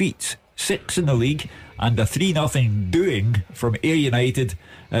defeats, 6 in the league, and a 3-0 doing from Ayr United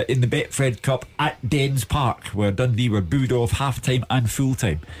in the Betfred Cup at Dens Park, where Dundee were booed off half-time and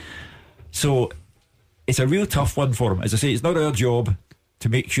full-time. So it's a real tough one for him. As I say, it's not our job to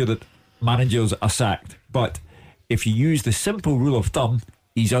make sure that managers are sacked, but if you use the simple rule of thumb,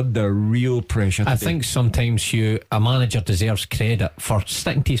 he's under real pressure today. I think sometimes, Hugh, a manager deserves credit for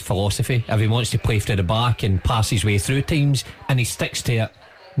sticking to his philosophy. If he wants to play through the back and pass his way through teams, and he sticks to it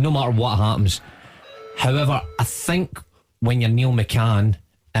no matter what happens. However, I think when you're Neil McCann,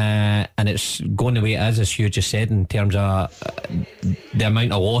 and it's going the way it is, as Hugh just said, in terms of the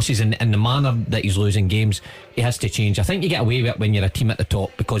amount of losses and the manner that he's losing games, he has to change. I think you get away with it when you're a team at the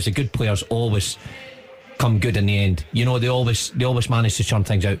top, because the good players always come good in the end. You know, they always manage to churn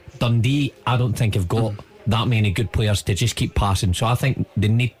things out. Dundee, I don't think have got that many good players to just keep passing, so I think they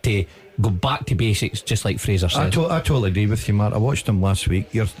need to go back to basics, just like Fraser said. I totally agree with you, Mark. I watched them last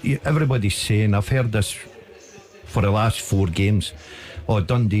week. Everybody's saying, I've heard this for the last 4 games,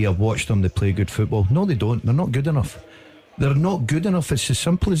 Dundee, I've watched them, they play good football. No, they don't. They're not good enough. They're not good enough. It's as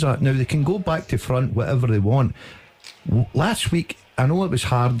simple as that. Now, they can go back to front whatever they want. Last week, I know it was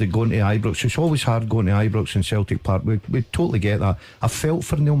hard going to Ibrox. It's always hard going to Ibrox and Celtic Park. We totally get that. I felt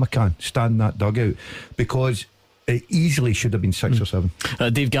for Neil McCann standing that dugout, because it easily should have been 6 or 7.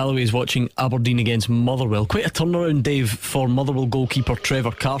 Dave Galloway is watching Aberdeen against Motherwell. Quite a turnaround, Dave, for Motherwell goalkeeper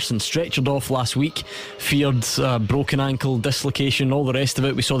Trevor Carson. Stretchered off last week, feared broken ankle, dislocation, all the rest of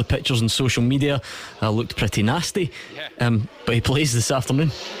it. We saw the pictures on social media. Looked pretty nasty, but he plays this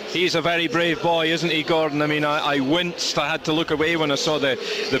afternoon. He's a very brave boy, isn't he, Gordon? I mean, I winced. I had to look away when I saw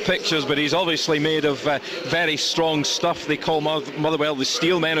the pictures, but he's obviously made of very strong stuff. They call Motherwell the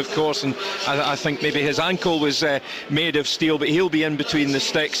steel men, of course, and I think maybe his ankle was made of steel, but he'll be in between the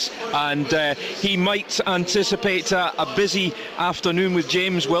sticks, and he might anticipate a busy afternoon with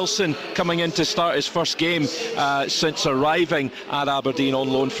James Wilson coming in to start his first game since arriving at Aberdeen on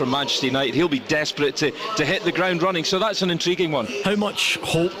loan from Manchester United. He'll be desperate to hit the ground running, so that's an intriguing one. How much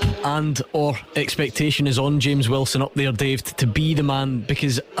hope and or expectation is on James Wilson up there, Dave, to be the man?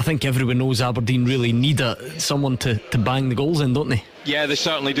 Because I think everyone knows Aberdeen really need someone to bang the goals in, don't they? Yeah, they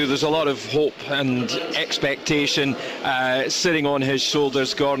certainly do. There's a lot of hope and expectation sitting on his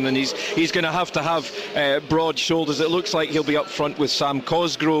shoulders, Gordon, and he's going to have broad shoulders. It looks like he'll be up front with Sam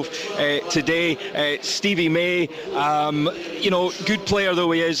Cosgrove today. Stevie May, good player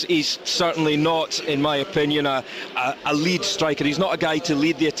though he is, he's certainly not, in my opinion, a lead striker. He's not a guy to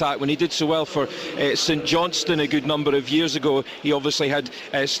lead the attack. When he did so well for St Johnstone a good number of years ago, he obviously had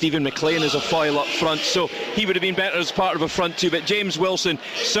Stephen McLean as a foil up front, so he would have been better as part of a front two. But James James Wilson,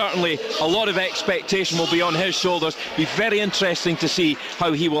 certainly a lot of expectation will be on his shoulders. Be very interesting to see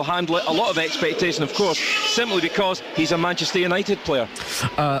how he will handle it. A lot of expectation, of course, simply because he's a Manchester United player.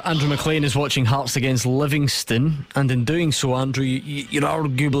 Andrew McLean is watching Hearts against Livingston, and in doing so, Andrew, you're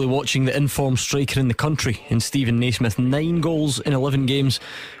arguably watching the informed striker in the country in Stephen Naismith. 9 goals in 11 games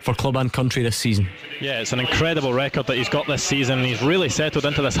for club and country this season. Yeah, it's an incredible record that he's got this season, and he's really settled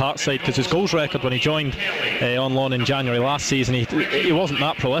into this Hearts side, because his goals record when he joined on loan in January last season, he wasn't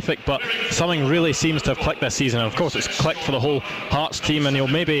that prolific, but something really seems to have clicked this season, and of course it's clicked for the whole Hearts team.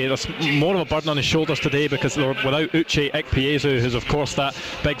 And maybe there's more of a burden on his shoulders today because they're without Uche Ikpeazu, who's of course that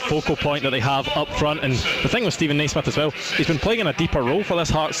big focal point that they have up front. And the thing with Stephen Naismith as well, he's been playing in a deeper role for this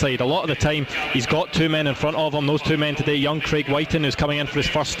Hearts side. A lot of the time he's got 2 men in front of him. Those 2 men today, young Craig Whiten, who's coming in for his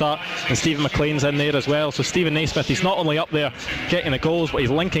first start, and Stephen McLean's in there as well. So Stephen Naismith, he's not only up there getting the goals, but he's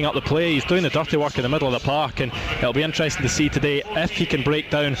linking up the play. He's doing the dirty work in the middle of the park, and it'll be interesting to see today if he can break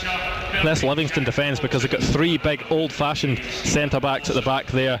down this Livingston defence, because they've got 3 big old-fashioned centre-backs at the back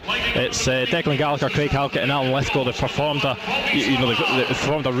there. It's Declan Gallagher, Craig Halkett and Alan Lithgow. They've performed they've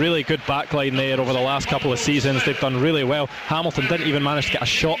formed a really good backline there over the last couple of seasons. They've done really well. Hamilton didn't even manage to get a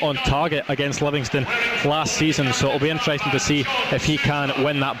shot on target against Livingston last season, so it'll be interesting to see if he can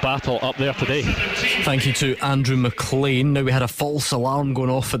win that battle up there today. Thank you to Andrew McLean. Now, we had a false alarm going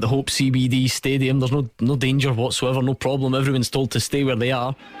off at the Hope CBD Stadium. There's no danger whatsoever, no problem. Everyone's told to stay where they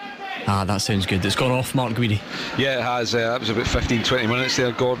are. That sounds good. It's gone off, Mark Guidi. Yeah, it has. That was about 15-20 minutes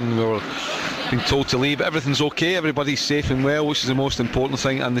there, Gordon. We were being told to leave. Everything's okay, everybody's safe and well, which is the most important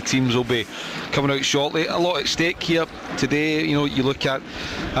thing, and the teams will be coming out shortly. A lot at stake here today. You look at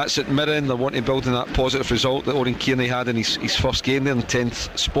St Mirren, they're wanting to build on that positive result that Oren Kearney had in his first game there in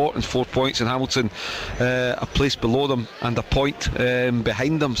 10th spot and 4 points, and Hamilton a place below them and a point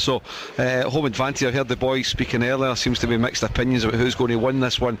behind them. So home advantage. I heard the boys speaking earlier. Seems to be mixed opinions about who's going to win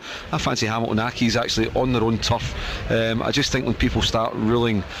this one. I fancy Hamilton Accies actually on their own turf. I just think when people start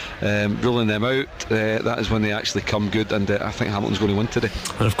ruling them out, that is when they actually come good, and I think Hamilton's going to win today.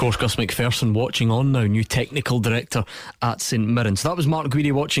 And of course Gus McPherson watching on now, new technical director at St Mirren. So that was Mark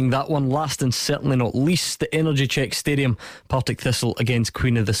Guidi watching that one. Last and certainly not least, the Energy Check Stadium, Partick Thistle against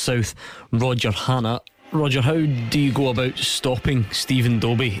Queen of the South, Roger Hannah. Roger, how do you go about stopping Stephen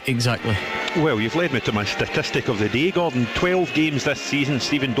Dobie exactly? Well, you've led me to my statistic of the day, Gordon. 12 games this season,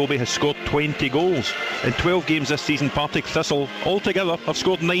 Stephen Dobie has scored 20 goals. In 12 games this season, Partick Thistle altogether have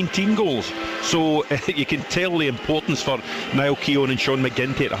scored 19 goals. So you can tell the importance for Niall Keown and Sean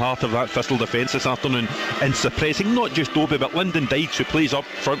McGinty at the heart of that Thistle defence this afternoon in suppressing not just Dobie but Lyndon Dykes, who plays up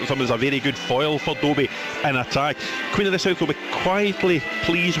front with him, is a very good foil for Dobie in attack. Queen of the South will be quietly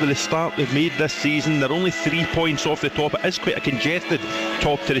pleased with the start they've made this season. They're only 3 points off the top. It is quite a congested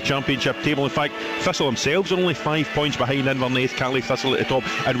top to the championship table. In fact, Thistle themselves are only 5 points behind Inverness, Cali Thistle at the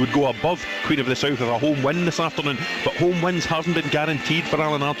top, and would go above Queen of the South with a home win this afternoon. But home wins haven't been guaranteed for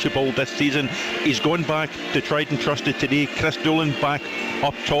Alan Archibald this season. He's gone back to tried and trusted today. Chris Doolan back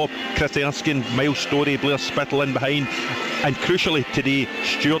up top, Chris Erskine, Miles Storey, Blair Spittle in behind, and crucially today,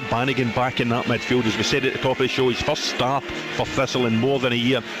 Stuart Bannigan back in that midfield. As we said at the top of the show, his first start for Thistle in more than a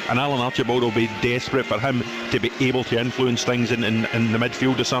year, and Alan Archibald will be desperate for him to be able to influence things in the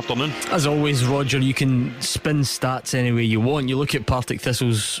midfield this afternoon. As always, Roger, you can spin stats any way you want. You look at Partick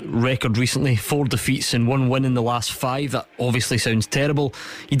Thistle's record recently, 4 defeats and 1 win in the last 5. That obviously sounds terrible.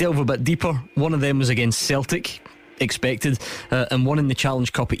 You delve a bit deeper. One of them was against Celtic, expected, and one in the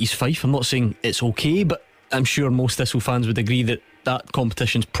Challenge Cup at East Fife. I'm not saying it's okay, but I'm sure most Thistle fans would agree that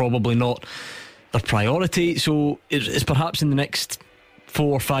competition's probably not their priority. So it's perhaps in the next 4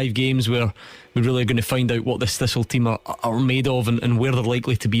 or 5 games where we're really going to find out what this Thistle team are made of and where they're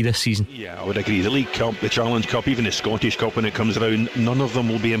likely to be this season. Yeah, I would agree. The League Cup, the Challenge Cup, even the Scottish Cup when it comes around, none of them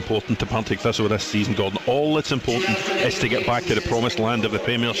will be important to Partick Thistle this season, Gordon. All that's important is to get back to the promised land of the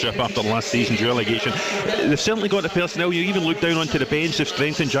Premiership after last season's relegation. They've certainly got the personnel. You even look down onto the bench, they've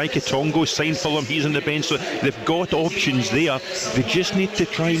strengthened. Jai Katongo signed for them, he's on the bench, so they've got options there. They just need to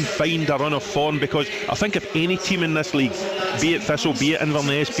try and find a run of form, because I think if any team in this league, be it Thistle, be it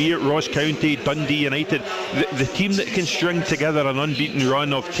Inverness, be it Ross County, Dundee United, the team that can string together an unbeaten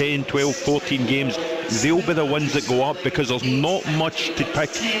run of 10, 12, 14 games, they'll be the ones that go up, because there's not much to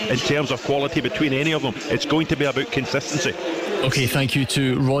pick in terms of quality between any of them. It's going to be about consistency. OK, thank you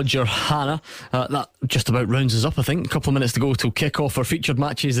to Roger Hannah. That just about rounds us up, I think. A couple of minutes to go till kick-off. Our featured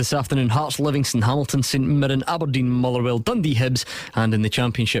matches this afternoon: Hearts, Livingston, Hamilton, St Mirren, Aberdeen, Motherwell, Dundee, Hibs, and in the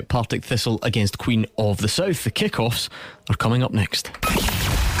Championship, Partick Thistle against Queen of the South. The kick-offs are coming up next.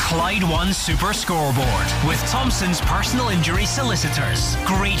 Clyde One Super Scoreboard with Thompson's personal injury solicitors.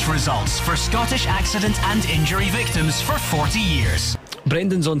 Great results for Scottish accident and injury victims for 40 years.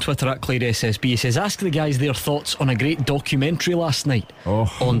 Brendan's on Twitter at Clyde SSB. He says, ask the guys their thoughts on a great documentary last night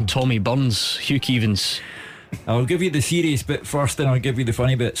on Tommy Burns. Hugh Keevins. I'll give you the serious bit first, then I'll give you the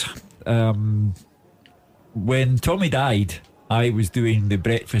funny bits. When Tommy died, I was doing the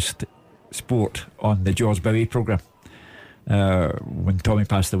breakfast sport on the George Bowie programme when Tommy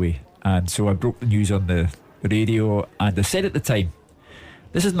passed away, and so I broke the news on the radio, and I said at the time,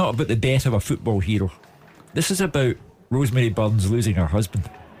 this is not about the death of a football hero. This is about Rosemary Burns losing her husband,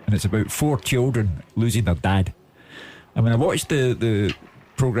 and it's about 4 children losing their dad. And when I watched the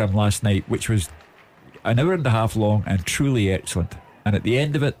programme last night, which was an hour and a half long and truly excellent, and at the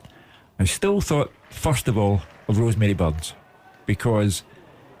end of it I still thought first of all of Rosemary Burns, because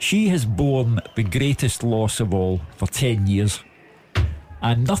she has borne the greatest loss of all for 10 years,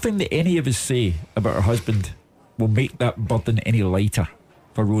 and nothing that any of us say about her husband will make that burden any lighter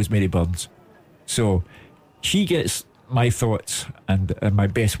for Rosemary Burns. So she gets my thoughts and my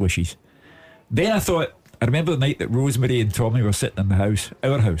best wishes. Then I remember the night that Rosemary and Tommy were sitting in the house,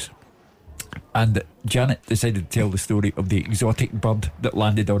 our house, and Janet decided to tell the story of the exotic bird that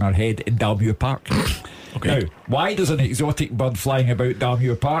landed on her head in Dalmuir Park. Okay. Now, why there's an exotic bird flying about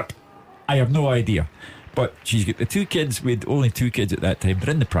Dalmuir Park, I have no idea. But she's got the 2 kids. We had only 2 kids at that time.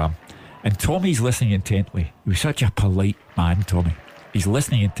 They're in the pram, and Tommy's listening intently. He was such a polite man, Tommy. He's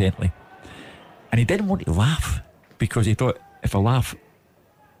listening intently, and he didn't want to laugh, because he thought, if I laugh,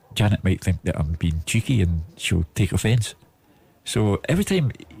 Janet might think that I'm being cheeky and she'll take offence. So every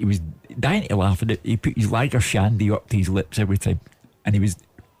time he was dying to laugh, and he put his lager shandy up to his lips every time, and he was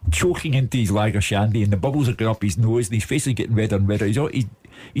choking into his lager shandy, and the bubbles are going up his nose, and his face is getting redder and redder.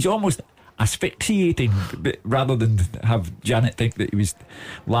 He's almost asphyxiating, but rather than have Janet think that he was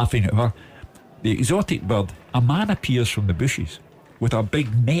laughing at her. The exotic bird, a man appears from the bushes with a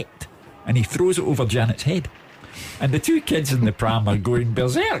big net, and he throws it over Janet's head, and the 2 kids in the pram are going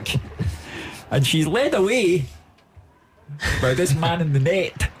berserk, and she's led away by this man in the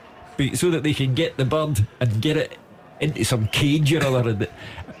net so that they can get the bird and get it into some cage or other.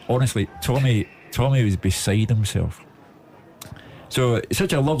 Honestly, Tommy was beside himself. So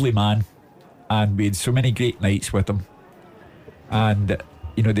such a lovely man, and we had so many great nights with him. And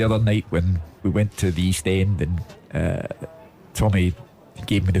you know, the other night when we went to the East End, and Tommy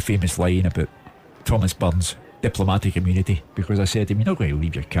gave me the famous line about Thomas Burns' diplomatic immunity, because I said to him, you're not going to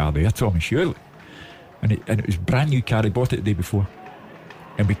leave your car there, Tommy, surely. And it was brand new car. I bought it the day before,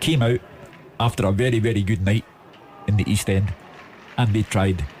 and we came out after a very, very good night in the East End, and they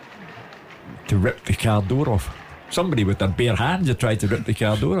tried to rip the car door off. Somebody with their bare hands had tried to rip the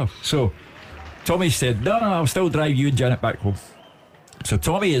car door off. So Tommy said, no, I'll still drive you and Janet back home. So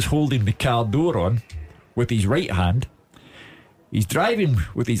Tommy is holding the car door on with his right hand. He's driving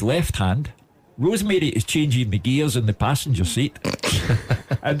with his left hand. Rosemary is changing the gears in the passenger seat.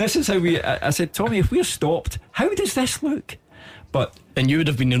 And this is how I said, Tommy, if we're stopped, how does this look? And you would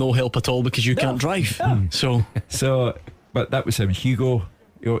have been no help at all, because you can't drive. But that was him, Hugo.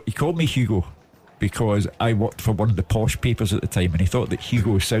 He called me Hugo because I worked for one of the posh papers at the time, and he thought that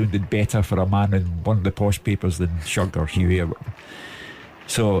Hugo sounded better for a man in one of the posh papers than Shug or Hughie or whatever.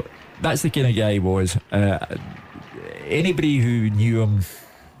 So that's the kind of guy he was. Anybody who knew him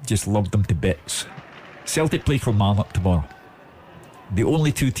just loved him to bits. Celtic play Kilmarnock tomorrow. The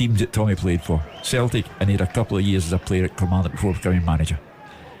only 2 teams that Tommy played for, Celtic, and he had a couple of years as a player at Kilmarnock before becoming manager.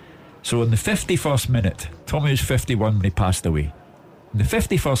 So in the 51st minute, Tommy was 51 when he passed away. In the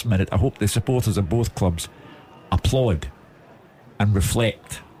 51st minute, I hope the supporters of both clubs applaud and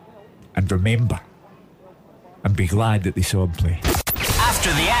reflect and remember and be glad that they saw him play.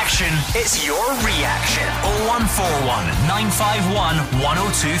 After the action, it's your reaction. 0141 951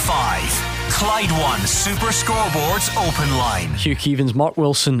 1025. Clyde One Super Scoreboard's open line. Hugh Keevins, Mark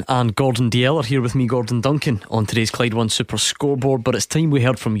Wilson and Gordon Dalziel are here with me, Gordon Duncan, on today's Clyde One Super Scoreboard. But it's time we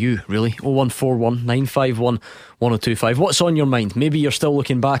heard from you, really. 0141 951 1025. What's on your mind? Maybe you're still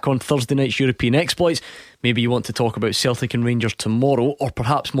looking back on Thursday night's European exploits. Maybe you want to talk about Celtic and Rangers tomorrow, or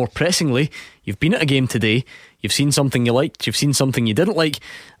perhaps more pressingly, you've been at a game today, you've seen something you liked, you've seen something you didn't like,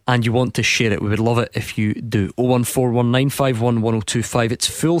 and you want to share it. We would love it if you do. 0141 951 1025. It's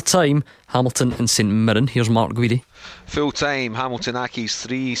full time, Hamilton and St Mirren. Here's Mark Guidi. Full time, Hamilton Accies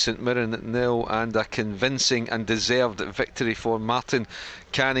 3, St Mirren 0, and a convincing and deserved victory for Martin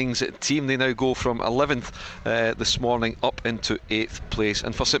Canning's team. They now go from 11th this morning up into 8th place.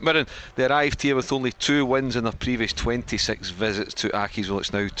 And for St Mirren, they arrived here with only 2 wins in their previous 26 visits to Accies. Well,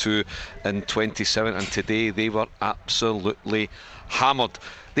 it's now 2 in 27, and today they were absolutely hammered.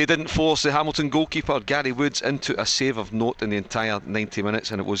 They didn't force the Hamilton goalkeeper Gary Woods into a save of note in the entire 90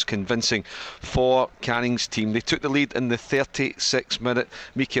 minutes, and it was convincing for Canning's team. They took the lead in the 36th minute.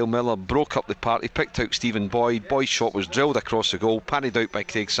 Mikael Miller broke up the party, picked out Stephen Boyd. Boyd's shot was drilled across the goal, parried out by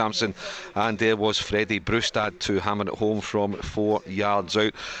Craig Sampson, and there was Freddie Brustad to hammer it home from 4 yards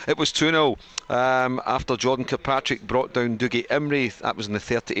out. It was 2-0 after Jordan Kirkpatrick brought down Dougie Imrie. That was in the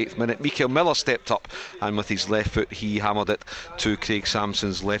 38th minute. Mikael Miller stepped up, and with his left foot he hammered it to Craig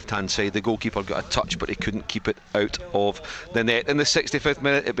Sampson's left hand side. The goalkeeper got a touch, but he couldn't keep it out of the net. In the 65th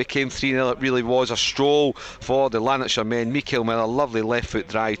minute it became 3-0. It really was a stroll for the Lanarkshire men. Mikael Miller, lovely left foot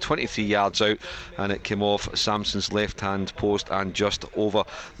drive, 23 yards out, and it came off Sampson's left hand post and just over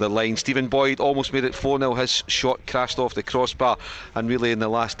the line. Stephen Boyd almost made it 4-0. His shot crashed off the crossbar, and really in the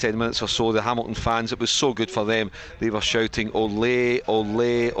last 10 minutes or so, the Hamilton fans, it was so good for them. They were shouting ole,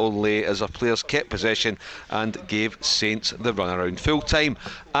 ole, ole as our players kept possession and gave Saints the runaround. Full time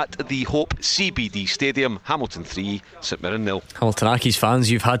at the Hope CBD Stadium, Hamilton 3, St Mirren 0. Hamilton Accies fans,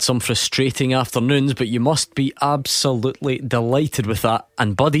 you've had some frustrating afternoons, but you must be absolutely delighted with that.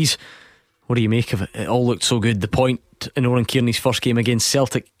 And buddies, what do you make of it? It all looked so good. The point in Oran Kearney's first game against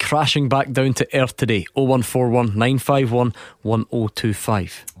Celtic crashing back down to earth today. 0141 951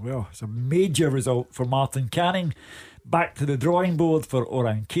 1025. Well, it's a major result for Martin Canning. Back to the drawing board for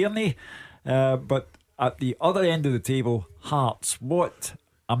Oran Kearney. But at the other end of the table, Hearts, what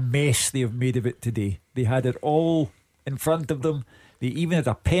a mess they have made of it today. They had it all in front of them. They even had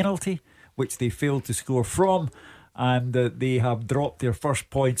a penalty which they failed to score from, and they have dropped their first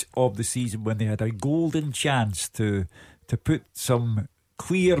points of the season when they had a golden chance to put some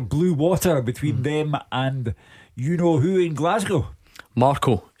clear blue water between them and you know who in Glasgow.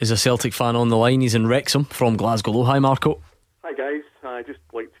 Marco is a Celtic fan on the line. He's in Wrexham from Glasgow. Oh, hi Marco. Hi guys, I'd just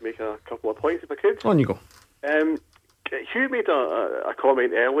like to make a couple of points if I could. On you go. Hugh made a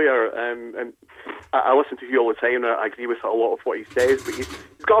comment earlier, and I listen to Hugh all the time, and I agree with a lot of what he says, but he's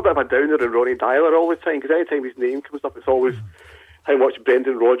got a bit of a downer on Ronnie Dyler all the time, because any time his name comes up, it's always how much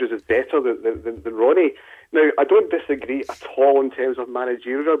Brendan Rodgers is better than Ronnie. Now, I don't disagree at all in terms of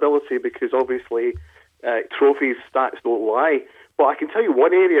managerial ability, because obviously trophies, stats don't lie. But I can tell you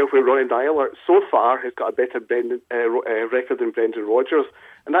one area where Ronnie Dyler so far has got a better record than Brendan Rodgers,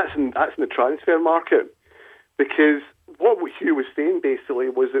 and that's in the transfer market. Because what Hugh was saying basically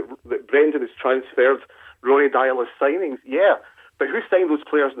was that Brendan has transferred Ronnie Dyler's signings. Yeah, but who signed those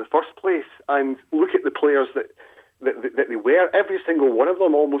players in the first place? And look at the players that they were. Every single one of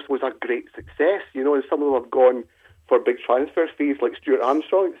them almost was a great success, you know, and some of them have gone for big transfer fees like Stuart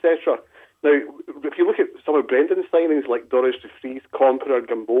Armstrong, etc. Now, if you look at some of Brendan's signings like Doris de Vries, Comperer,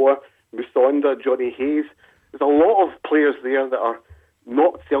 Gamboa, Musonda, Johnny Hayes, there's a lot of players there that are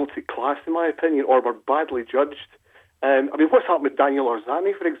not Celtic class, in my opinion, or were badly judged. I mean, what's happened with Daniel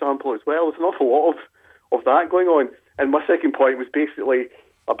Orzani, for example, as well? There's an awful lot of that going on. And my second point was basically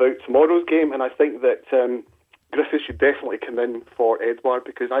about tomorrow's game, and I think that Griffiths should definitely come in for Edouard,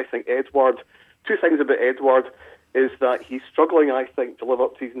 because I think Edouard, two things about Edouard, is that he's struggling, I think, to live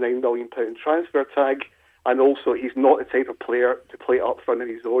up to his £9 million transfer tag, and also he's not the type of player to play up front of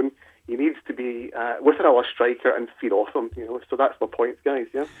his own. He needs to be with another striker and feed off him, you know. So that's my point, guys.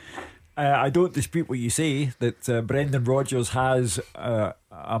 Yeah. I don't dispute what you say, that Brendan Rodgers has,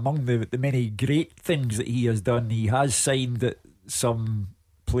 among the many great things that he has done, he has signed some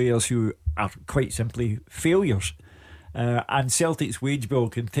players who are quite simply failures. And Celtic's wage bill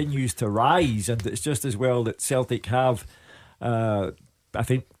continues to rise, and it's just as well that Celtic have, I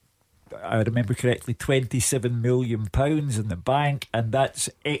think, I remember correctly, £27 million in the bank, and that's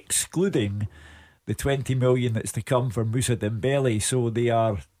excluding the 20 million that's to come for Moussa Dembele. So they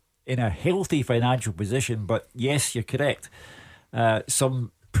are in a healthy financial position. But yes, you're correct.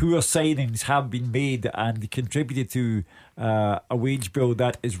 Some poor signings have been made and contributed to a wage bill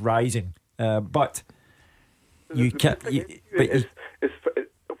that is rising. But you can't.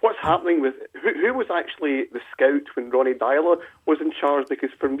 What's happening with who was actually the scout when Ronnie Dyler was in charge?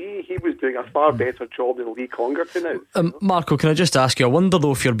 Because for me, he was doing a far better job than Lee Congerton is. Marco, can I just ask you, I wonder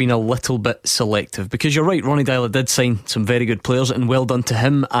though if you're being a little bit selective, because you're right, Ronnie Dyler did sign some very good players, and well done to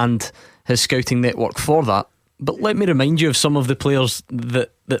him and his scouting network for that. But let me remind you of some of the players that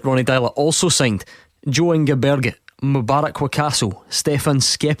Ronnie Dyler also signed: Joe Inga Berget, Mubarak Wakaso, Stefan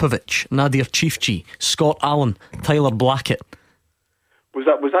Skepovic, Nadir Chifchi, Scott Allen, Tyler Blackett. Was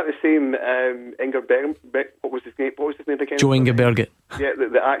that the same Inga what was his name again? Joe Inga Berget. Yeah,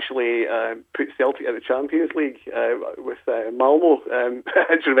 that actually put Celtic in the Champions League with Malmo. Do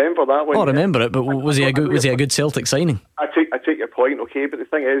you remember that one? Oh, I remember it, but was he a good Celtic signing? I take your point, okay, but the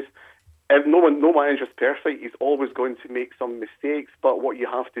thing is, no manager's perfect. He's always going to make some mistakes, but what you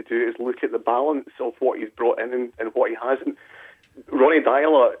have to do is look at the balance of what he's brought in and what he hasn't. Ronny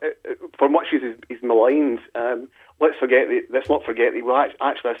Deila, for much as he's maligned, let's not forget that he was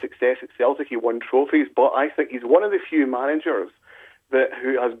actually a success at Celtic. He won trophies, but I think he's one of the few managers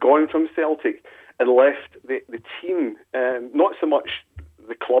who has gone from Celtic and left the team, not so much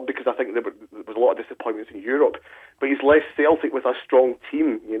the club, because I think there was a lot of disappointments in Europe, but he's left Celtic with a strong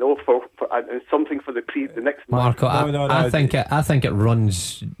team, and something for the next. Marco, I think it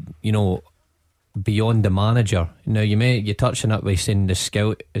runs, beyond the manager. Now you touched on it by saying the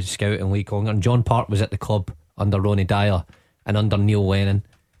scout in Lee Conger, and John Park was at the club under Ronny Deila and under Neil Lennon,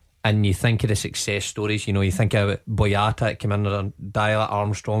 and you think of the success stories. You think of Boyata came under Deila,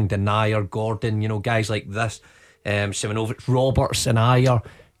 Armstrong, Denier, Gordon, guys like this, Simonovic, Roberts and Ayer.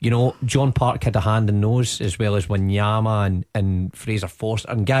 John Park had a hand in those, as well as Wanyama and Fraser Forster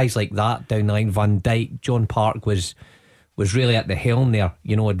and guys like that down the line. Van Dijk. John Park was really at the helm there,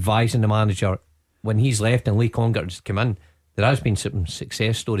 advising the manager. When he's left and Lee Conger's come in, there has been some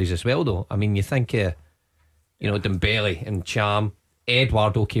success stories as well, though. I mean, you think, Dembele and Cham,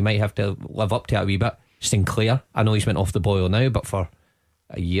 Edward, okay, might have to live up to it a wee bit. Sinclair, I know he's went off the boil now, but for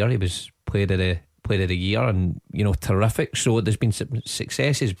a year he was played of the year, and terrific. So there's been some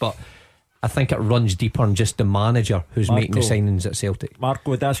successes, but I think it runs deeper than just the manager who's making the signings at Celtic.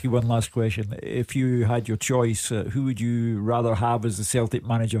 Marco, I'd ask you one last question. If you had your choice, who would you rather have as the Celtic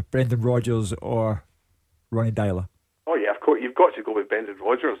manager, Brendan Rodgers or Ronny Deila? Oh yeah, of course you've got to go with Brendan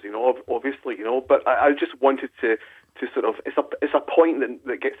Rodgers. Obviously, But I just wanted to sort of, it's a point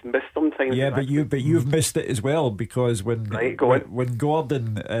that gets missed sometimes. Yeah, but you've missed it as well, because when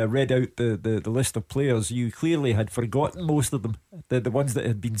Gordon read out the list of players, you clearly had forgotten most of them, the ones that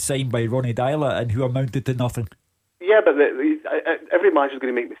had been signed by Ronny Deila and who amounted to nothing. Yeah, but every manager's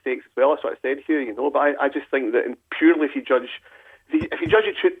going to make mistakes as well. That's what I said here, But I just think that purely if you judge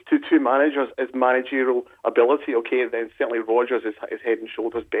it to two managers as managerial ability, okay, then certainly Rodgers is head and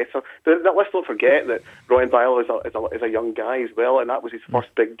shoulders better. But let's not forget that Ronny Deila is a young guy as well, and that was his first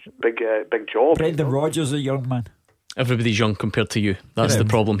big job. Brendan Rodgers is a young man. Everybody's young compared to you. That's the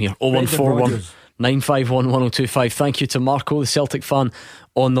problem here. 0141 951 1025. Thank you to Marco, the Celtic fan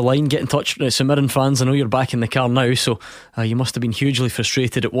on the line. Get in touch. St Mirren fans, I know you're back in the car now, so you must have been hugely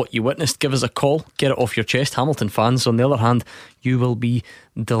frustrated at what you witnessed. Give us a call, get it off your chest. Hamilton fans, on the other hand, you will be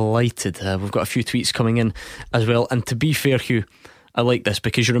delighted. We've got a few tweets coming in as well. And to be fair, Hugh, I like this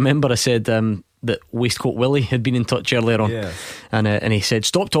because you remember I said that Waistcoat Willie had been in touch earlier on, and he said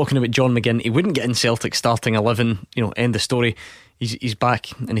stop talking about John McGinn, he wouldn't get in Celtic starting 11, end of story. He's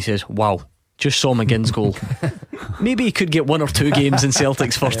back, and he says, wow, just saw McGinn's goal. Maybe he could get one or two games in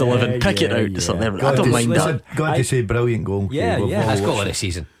Celtic's first 11. Pick it out. I don't mind that. Got to say brilliant goal. That's goal of the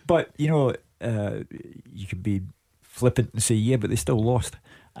season. But you could be flippant and say but they still lost.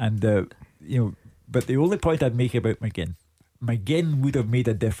 And but the only point I'd make about McGinn would have made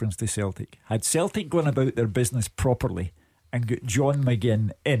a difference to Celtic. Had Celtic gone about their business properly and got John McGinn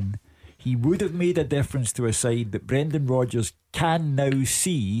in, he would have made a difference to a side that Brendan Rodgers can now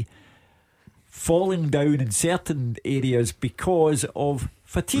see falling down in certain areas because of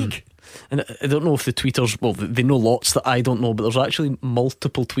fatigue. And I don't know if the tweeters, they know lots that I don't know, but there's actually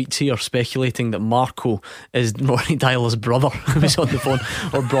multiple tweets here speculating that Marco is Ronny Deila's brother who was on the phone,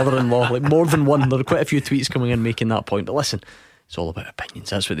 or brother-in-law, like more than one. There are quite a few tweets coming in making that point, but listen, it's all about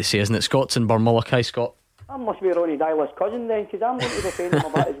opinions, that's what they say, isn't it? Scott's in Barmulloch. Hi, Scott. I must be Ronny Deila's cousin then, because I'm going to defend him a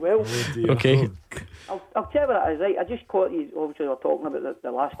bit as well. Okay. I'll tell you what it is, right? I just caught you, obviously, we were talking about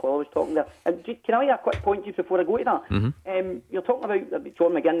the last call I was talking there. And can I make a quick point just before I go to that? Mm-hmm. You're talking about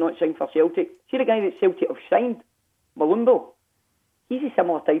John McGinn not signed for Celtic. See the guy that Celtic have signed, Malumbo? He's a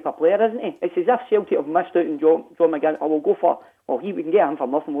similar type of player, isn't he? It's as if Celtic have missed out on John McGinn. We'll go for, we can get him for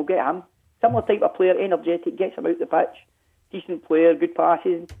nothing, we'll get him. Similar type of player, energetic, gets him out the pitch, decent player, good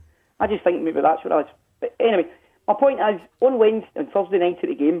passes. I just think maybe that's what I was. But anyway, my point is, on Thursday night at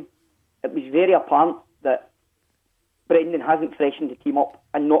the game, it was very apparent that Brendan hasn't freshened the team up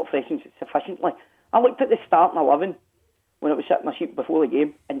and not freshened it sufficiently. I looked at the starting 11 when I was sitting my seat before the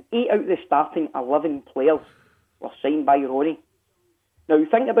game, and 8 out of the starting 11 players were signed by Ronny. Now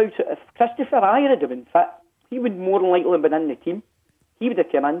think about it, if Christopher Ayer had been fit, he would more than likely have been in the team. He would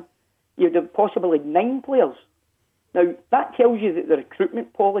have come in. You would have possibly 9 players. Now that tells you that the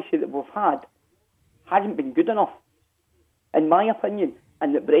recruitment policy that we've had hasn't been good enough, in my opinion,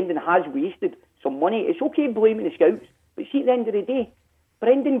 and that Brendan has wasted some money. It's okay blaming the scouts, but see, at the end of the day,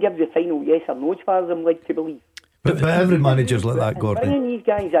 Brendan gives the final yes or no as far as I'm led to believe. But every manager's like that, Gordon. Bringing these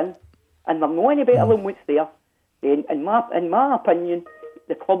guys in, and they're not any better than what's there, then in my opinion,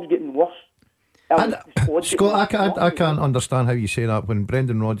 the club's getting worse. Scott, I can't understand how you say that when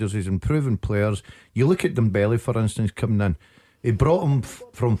Brendan Rodgers is improving players. You look at Dembele, for instance, coming in. He brought him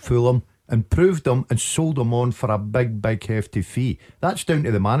from Fulham, improved him and sold him on for a big hefty fee. That's down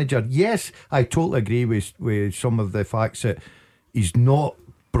to the manager. Yes, I totally agree with some of the facts that he's not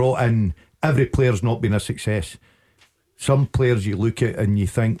brought in. Every player's not been a success. Some players you look at and you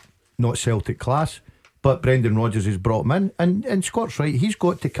think not Celtic class, but Brendan Rodgers has brought him in, and Scott's right, he's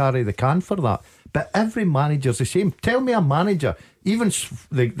got to carry the can for that. But every manager's the same. Tell me a manager, even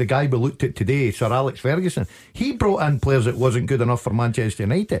the guy we looked at today, Sir Alex Ferguson, he brought in players that wasn't good enough for Manchester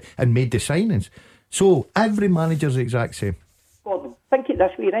United and made the signings. So every manager's the exact same. Gordon, think it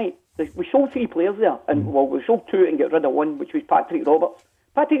this way, right? We sold 3 players there, and we sold 2 and got rid of 1, which was Patrick Roberts.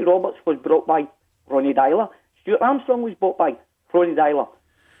 Patrick Roberts was brought by Ronnie Dyler. Stuart Armstrong was bought by Ronnie Dyler.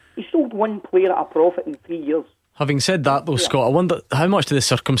 He sold 1 player at a profit in 3 years. Having said that though, Scott, I wonder how much do the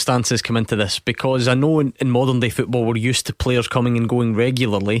circumstances come into this, because I know in modern day football we're used to players coming and going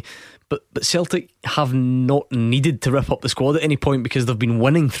regularly, but Celtic have not needed to rip up the squad at any point because they've been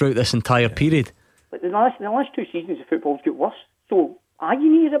winning throughout this entire period. But the last 2 seasons of football's got worse. So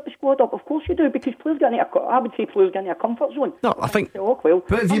you need to rip the squad up? Of course you do, because players get into I would say players get into a comfort zone. No, I think.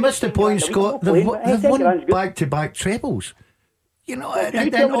 But if you missed the point, Scott, they've won back-to-back trebles. You know,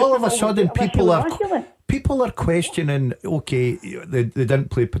 and then all of a sudden people are questioning. Okay, they didn't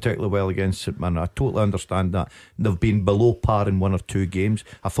play particularly well against St Mirren. I totally understand that. They've been below par in 1 or 2 games.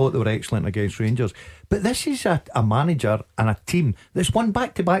 I thought they were excellent against Rangers. But this is a manager and a team that's won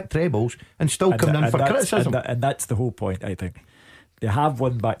back-to-back trebles and still coming in for criticism. And that's the whole point, I think. They have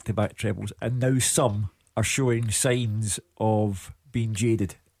won back-to-back trebles, and now some are showing signs of being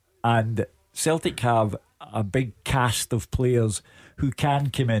jaded. And Celtic have a big cast of players who can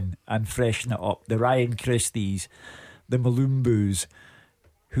come in and freshen it up. The Ryan Christies, the Malumbus,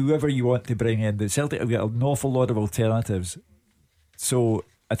 whoever you want to bring in. The Celtic have got an awful lot of alternatives. So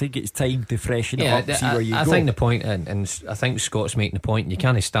I think it's time to freshen it up and see where you go. I think the point, and I think Scott's making the point, you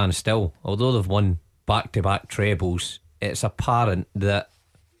can't stand still. Although they've won back-to-back trebles, it's apparent that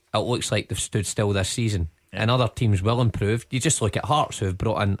it looks like they've stood still this season. And other teams will improve. You just look at Hearts, who have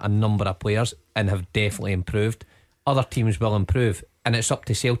brought in a number of players and have definitely improved. Other teams will improve, and it's up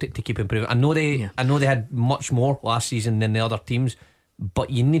to Celtic to keep improving. I know they had much more last season than the other teams, but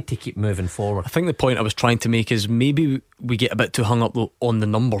you need to keep moving forward. I think the point I was trying to make is maybe we get a bit too hung up on the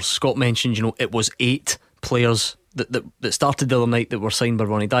numbers. Scott mentioned, it was 8 players that started the other night that were signed by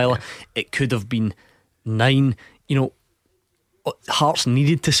Ronnie Dyler. It could have been 9. Hearts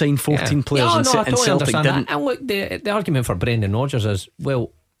needed to sign 14 players and Celtic didn't. And look, the argument for Brendan Rodgers is,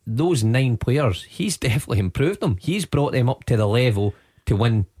 well, those 9 players, he's definitely improved them. He's brought them up to the level to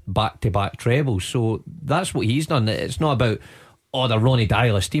win back-to-back trebles. So that's what he's done. It's not about the Ronnie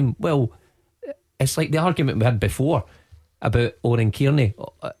Dyler's team. Well, it's like the argument we had before about Oren Kearney,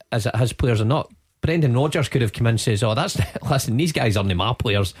 is it his players or not? Brendan Rodgers could have come in and says, listen, these guys aren't my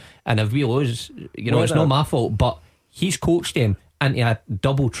players, and if we lose, it's not my fault, but he's coached them into a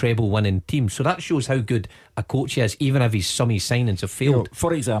double treble winning team. So that shows how good a coach he is, even if some of his signings have failed.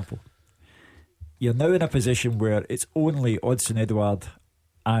 For example, you're now in a position where it's only Odsonne Edouard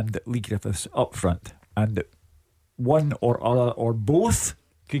and Lee Griffiths up front, and one or other or both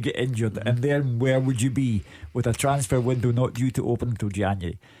could get injured, and then where would you be with a transfer window not due to open until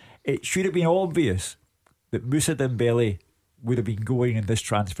January? It should have been obvious that Moussa Dembele would have been going in this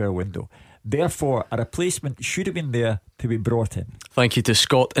transfer window. Therefore, a replacement should have been there to be brought in. Thank you to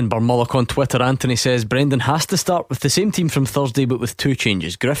Scott in Barmulloch on Twitter. Anthony says Brendan has to start with the same team from Thursday, but with 2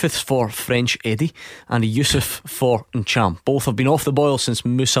 changes: Griffiths for French Eddie and Yusuf for Ncham. Both have been off the boil since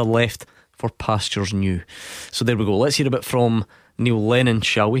Moussa left for pastures new. So there we go. Let's hear a bit from Neil Lennon,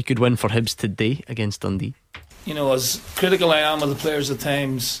 shall we? Good win for Hibs today against Dundee. As critical I am of the players at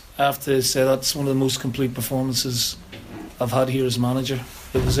times, I have to say that's one of the most complete performances I've had here as manager.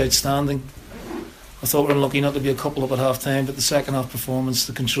 It was outstanding. I thought we were unlucky not to be a couple up at half time, but the second half performance,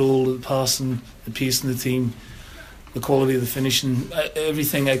 the control, the passing, the pace in the team, the quality of the finishing,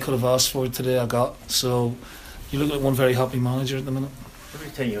 everything I could have asked for today I got. So you look like one very happy manager at the minute.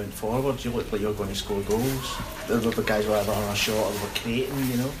 Every time you went forward, you look like you're going to score goals. The guys were either on a shot or they were creating,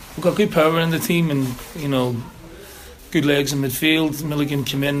 We've got good power in the team and, good legs in midfield. Milligan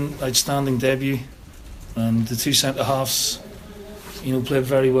came in, outstanding debut. And the 2 centre-halves, played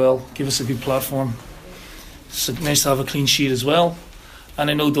very well, give us a good platform. It's nice to have a clean sheet as well. And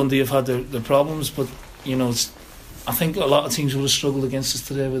I know Dundee have had their problems, but, I think a lot of teams would have struggled against us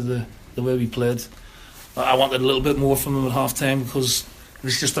today with the way we played. I wanted a little bit more from them at half-time because it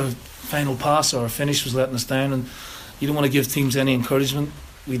was just a final pass or a finish was letting us down, and you don't want to give teams any encouragement.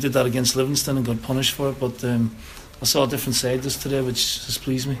 We did that against Livingston and got punished for it, but I saw a different side this today, which has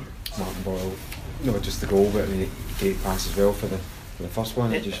pleased me. Martin Boyle, just the goal, but he gave pass as well for the first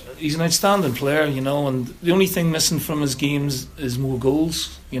one. He's an outstanding player, and the only thing missing from his games is more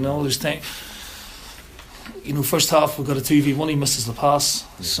goals. There's time. First half we got a 2v1, he misses the pass,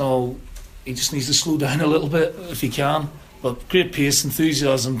 so he just needs to slow down a little bit if he can. But great pace,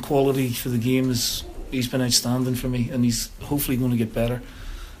 enthusiasm, quality for the game he's been outstanding for me, and he's hopefully going to get better.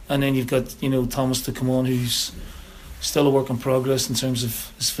 And then you've got Thomas to come on, who's still a work in progress in terms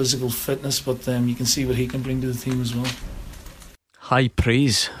of his physical fitness, but you can see what he can bring to the team as well. High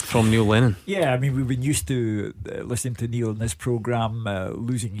praise from Neil Lennon. Yeah, I mean, we've been used to listening to Neil in this programme,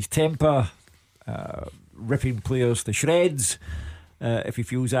 losing his temper, ripping players to shreds if he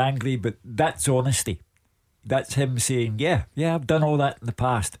feels angry, but that's honesty. That's him saying, yeah, I've done all that in the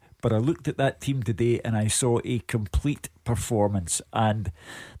past, but I looked at that team today and I saw a complete performance, and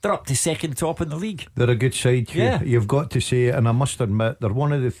they're up to second top in the league. They're a good side, Hugh. Yeah. You've got to say, and I must admit, they're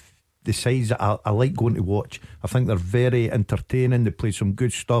one of the sides that I like going to watch. I think they're very entertaining. They play some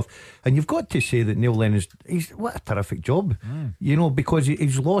good stuff, and you've got to say that Neil Lennon's, what a terrific job. Because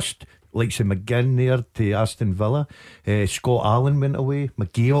he's lost like say McGinn there to Aston Villa. Scott Allen went away.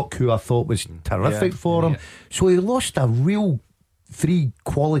 McGeoch, who I thought was terrific for him. So he lost a real 3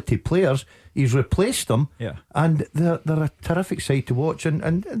 quality players. He's replaced them, and they're a terrific side to watch,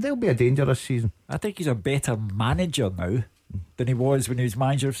 and they'll be a danger this season. I think he's a better manager now than he was when he was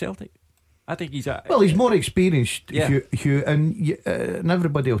manager of Celtic. I think he's he's more experienced, Hugh, and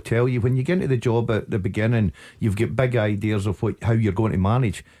everybody will tell you when you get into the job at the beginning, you've got big ideas of how you're going to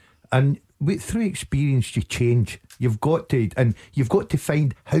manage, and through experience you change. You've got to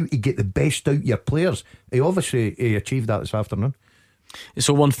find how to get the best out of your players. He obviously achieved that this afternoon. It's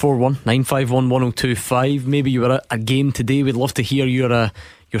 0141 951 1025. Maybe you were at a game today. We'd love to hear your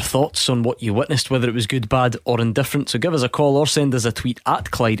thoughts on what you witnessed, whether it was good, bad or indifferent. So give us a call or send us a tweet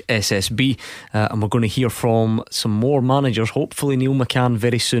at Clyde SSB, and we're going to hear from some more managers, hopefully Neil McCann,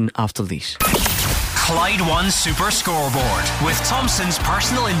 very soon after these. Clyde One Super Scoreboard with Thompson's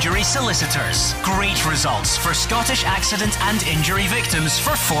personal injury solicitors. Great results for Scottish accident and injury victims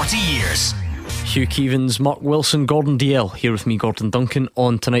for 40 years. Hugh Keevins, Mark Wilson, Gordon DL here with me, Gordon Duncan,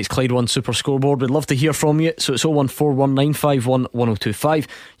 on tonight's Clyde One Super Scoreboard. We'd love to hear from you, so it's 01419511025.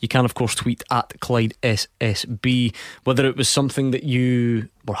 You can of course tweet at Clyde SSB, whether it was something that you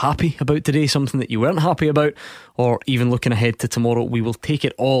were happy about today, something that you weren't happy about, or even looking ahead to tomorrow. We will take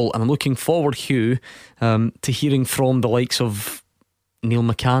it all, and I'm looking forward, Hugh, to hearing from the likes of Neil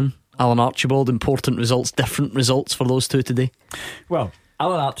McCann, Alan Archibald. Important results, different results for those two today. Well,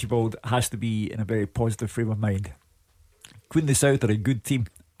 Alan Archibald has to be in a very positive frame of mind. Queen of the South are a good team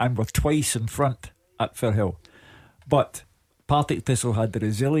and were twice in front at Firhill, but Partick Thistle had the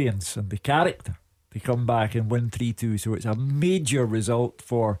resilience and the character to come back and win 3-2, so it's a major result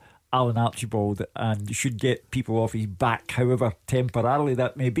for Alan Archibald and should get people off his back, however temporarily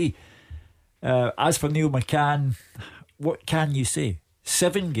that may be. As for Neil McCann, what can you say?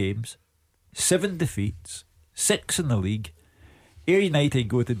 7 games, 7 defeats, 6 in the league. Ayr United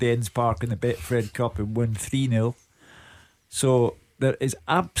go to Dens Park in the Betfred Cup and win 3-0. So there is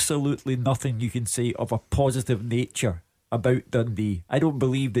absolutely nothing you can say of a positive nature about Dundee. I don't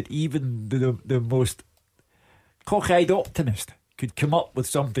believe that even the most cockeyed optimist could come up with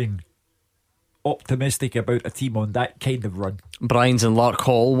something optimistic about a team on that kind of run. Brian's in Lark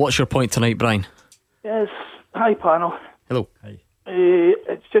Hall. What's your point tonight, Brian? Yes, hi panel. Hello. Hi.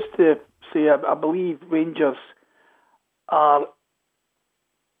 It's just to say I believe Rangers are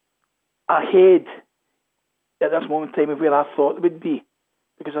ahead at this moment in time of where I thought it would be,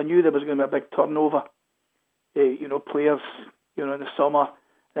 because I knew there was going to be a big turnover. Players, in the summer,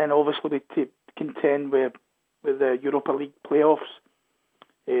 then obviously to contend with the Europa League playoffs,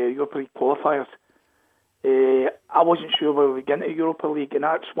 Europa League qualifiers. I wasn't sure whether we would get into Europa League, and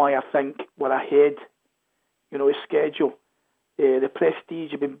that's why I think we're ahead. Schedule, the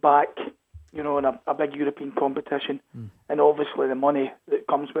prestige of being back, in a big European competition, and obviously the money that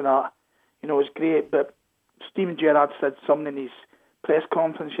comes with that. It's great, but Steven Gerrard said something in his press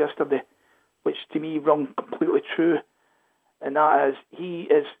conference yesterday, which to me rung completely true, and that is he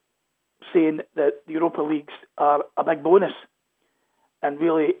is saying that the Europa Leagues are a big bonus, and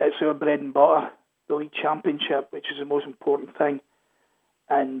really it's our bread and butter, the League Championship, which is the most important thing,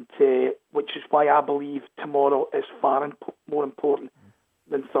 and which is why I believe tomorrow is far more important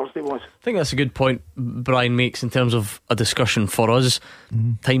than Thursday was. I think that's a good point Brian makes in terms of a discussion for us.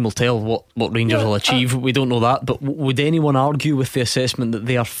 Time will tell what Rangers will achieve. We don't know that, but would anyone argue with the assessment that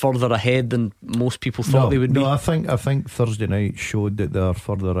they are further ahead than most people thought they would be? No, I think Thursday night showed that they are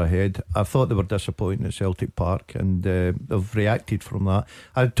further ahead. I thought they were disappointing at Celtic Park, and they've reacted from that.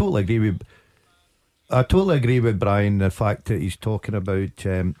 I totally agree with Brian, the fact that he's talking about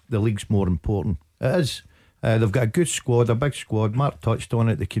the league's more important. It is. They've got a good squad, a big squad. Mark touched on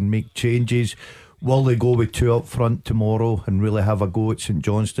it. They can make changes. Will they go with 2 up front tomorrow and really have a go at St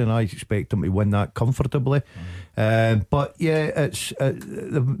Johnstone? I expect them to win that comfortably. But yeah, it's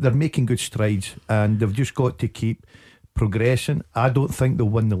they're making good strides, and they've just got to keep progressing. I don't think they'll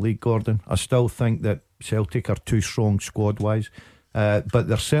win the league, Gordon. I still think that Celtic are too strong squad wise. But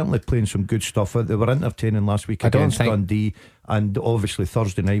they're certainly playing some good stuff. They were entertaining last week against Dundee, and obviously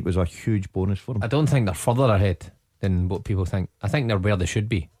Thursday night was a huge bonus for them. I don't think they're further ahead than what people think. I think they're where they should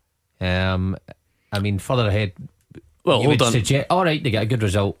be. I mean, further ahead. Well, hold on. Alright, they get a good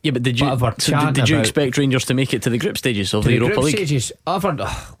result. Yeah, but did you expect Rangers to make it to the group stages of the Europa League? Stages,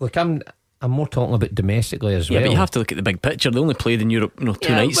 look, I'm more talking about domestically as well. Yeah, but you have to look at the big picture. They only played in Europe 2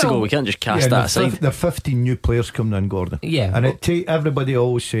 nights ago. We can't just cast that aside. There are 15 new players coming in, Gordon. Yeah, and everybody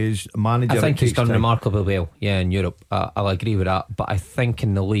always says manager. I think he's done time. remarkably well. Yeah, in Europe, I'll agree with that. But I think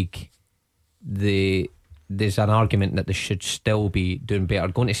in the league, there's an argument that they should still be doing better.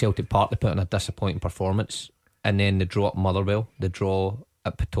 Going to Celtic Park, to put in a disappointing performance, and then the draw at Motherwell, the draw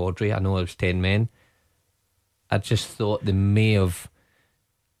at Pittodrie. I know it was 10 men. I just thought they may have,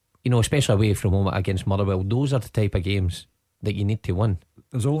 especially away from home against Motherwell, those are the type of games that you need to win.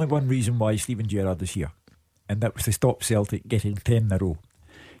 There's only one reason why Steven Gerrard is here, and that was to stop Celtic getting 10 in a row.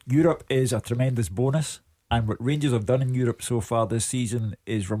 Europe is a tremendous bonus, and what Rangers have done in Europe so far this season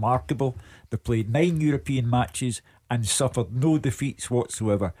is remarkable. They've played 9 European matches and suffered no defeats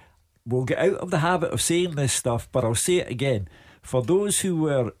whatsoever. We'll get out of the habit of saying this stuff, but I'll say it again. For those who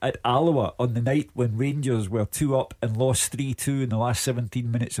were at Alloa on the night when Rangers were 2 up and lost 3-2 in the last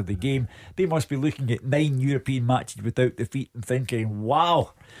 17 minutes of the game, they must be looking at 9 European matches without defeat and thinking,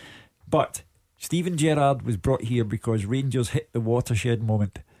 wow. But Steven Gerrard was brought here because Rangers hit the watershed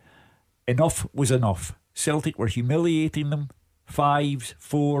moment. Enough was enough. Celtic were humiliating them. 5s,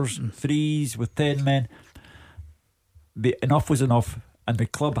 4s, 3s with 10 men. Enough was enough, and the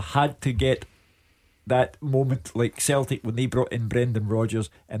club had to get that moment like Celtic when they brought in Brendan Rodgers,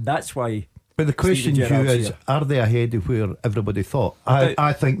 and that's why. But the question, Hugh, is: are they ahead of where everybody thought?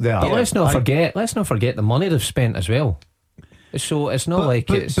 I think they are. But let's not forget the money they've spent as well. So it's not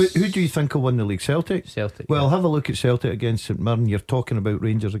but who do you think will win the league? Celtic. Well, have a look at Celtic against St Mirren. You're talking about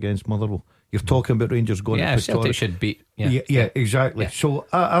Rangers against Motherwell. You're talking about Rangers going to Pittodrie. Celtic should beat. Yeah, exactly. Yeah. So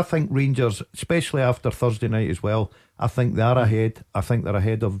I think Rangers, especially after Thursday night as well, I think they're ahead. I think they're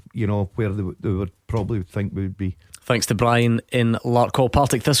ahead of where they would probably think we would be. Thanks to Brian in Larkhall.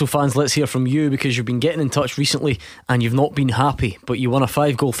 Partick Thistle fans, let's hear from you, because you've been getting in touch recently and you've not been happy, but you won a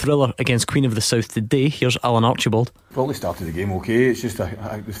 5-goal thriller against Queen of the South today. Here's Alan Archibald. Probably started the game okay. It's just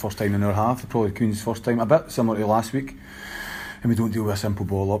the first time in our half, probably Queen's first time, a bit similar to last week. And we don't deal with a simple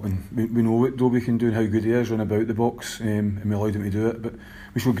ball up, and we know what Dobie can do and how good he is running about the box, and we allowed him to do it, but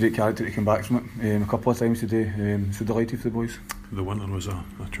we showed great character to come back from it a couple of times today. So delighted for the boys. The winner was a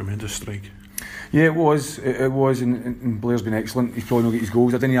tremendous strike. Yeah, it was, and Blair's been excellent. He's probably not get his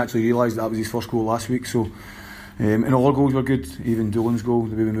goals. I didn't actually realise that was his first goal last week, so and all our goals were good, even Doolan's goal,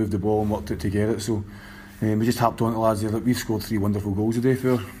 the way we moved the ball and worked it to get it, so we just tapped on to lads there. Like, we've scored 3 wonderful goals today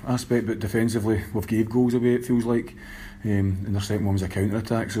for our aspect, but defensively we've gave goals away, it feels like. And their second one was a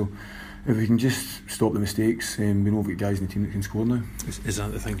counter-attack, so if we can just stop the mistakes, we know we've got guys in the team that can score now. Is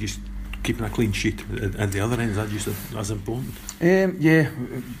that the thing, just keeping a clean sheet at the other end, is that just as important? Yeah,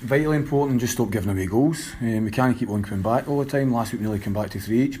 vitally important, and just stop giving away goals. We can't keep on coming back all the time. Last week we nearly came back to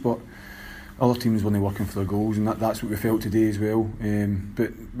 3 each, but other teams weren't working for their goals, and that's what we felt today as well.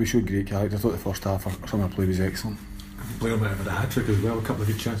 But we showed great character. I thought the first half some of our play was excellent. Blair might have had a hat-trick as well, a couple of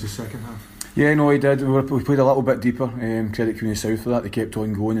good chances second half. Yeah, no, he did. We played a little bit deeper. Credit Queen of the South for that. They kept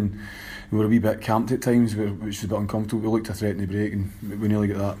on going, and we were a wee bit camped at times, which was a bit uncomfortable. We looked to threaten the break, and we nearly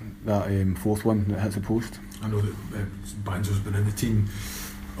got that fourth one that hits the post. I know that Banjo's been in the team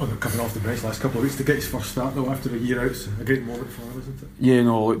coming off the bench last couple of weeks to get his first start though after a year out. It's a great moment for him, isn't it? Yeah,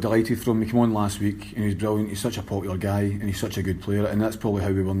 no, look, delighted for him. He came on last week and he's brilliant. He's such a popular guy and he's such a good player, and that's probably how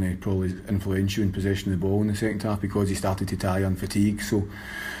we were probably influential in possession of the ball in the second half, because he started to tire and fatigue. So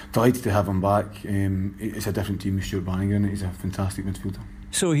delighted to have him back. It's a different team with Stuart Bannigan in it. He's a fantastic midfielder.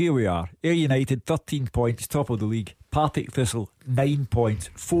 So here we are, Ayr United 13 points, top of the league. Partick Thistle 9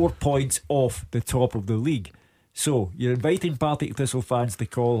 points, 4 points off the top of the league. So you're inviting Partick Thistle fans to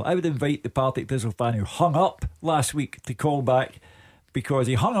call. I would invite the Partick Thistle fan who hung up last week to call back, because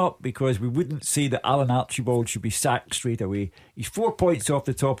he hung up because we wouldn't say that Alan Archibald should be sacked straight away. He's 4 points off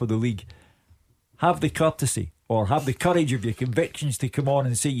the top of the league. Have the courtesy or have the courage of your convictions to come on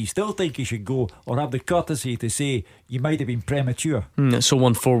and say you still think he should go, or have the courtesy to say you might have been premature. It's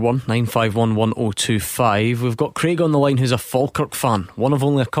 0141 951 1025. We've got Craig on the line, who's a Falkirk fan, one of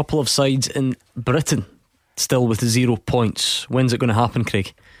only a couple of sides in Britain still with 0 points. When's it going to happen,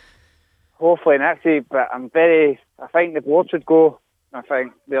 Craig? Hopefully next week, but I think the board should go. I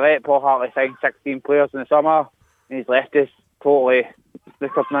think they let Paul Hartley sign 16 players in the summer, and he's left us totally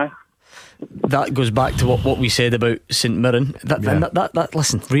snookered now. That goes back to what we said about St Mirren.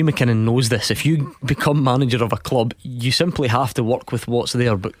 Listen, Ray McKinnon knows this. If you become manager of a club, you simply have to work with what's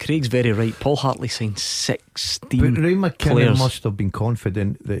there. But Craig's very right. Paul Hartley signed 16 But Ray McKinnon players. Must have been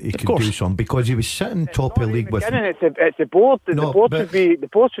confident that he could do something, because he was sitting top of the league with McKinnon, it's the board. The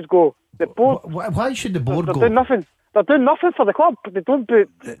board should go. The board. Why should the board they're go? doing nothing. They're doing nothing for the club. They don't put.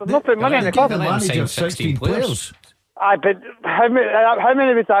 They're not putting money in the club. The manager 16 players. Aye, but how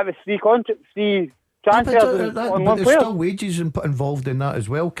many was that with three transfers on one there's player? still wages involved in that as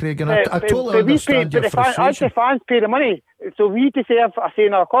well, Craig, and I totally understand your As frustration. the fans pay the money, so we deserve a say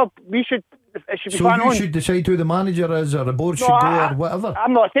in our club. It should be So you should decide who the manager is, or the board should go, or whatever.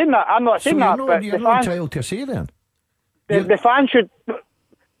 I'm not saying that. But you're not entitled to a say then. The fans should.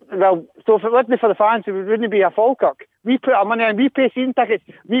 Well, so if it wasn't for the fans, it wouldn't be a Falkirk. We put our money in. We pay season tickets.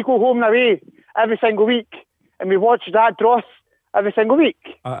 We go home and away every single week, and we watch that Dross every single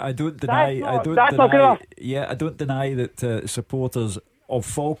week. I don't deny. I don't deny that supporters of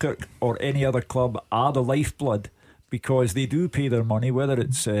Falkirk or any other club are the lifeblood, because they do pay their money, whether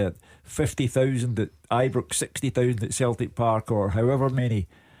it's 50,000 at Ibrox, 60,000 at Celtic Park, or however many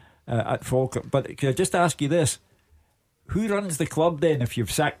at Falkirk. But can I just ask you this? Who runs the club then if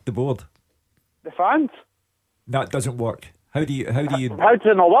you've sacked the board? The fans. That doesn't work. How do you? How does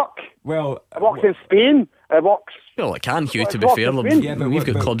it not work? Well, it works in Spain. It works. Well, it can, Hugh, to be fair. We've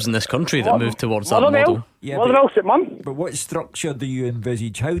got clubs in this country that move towards that model. But what structure do you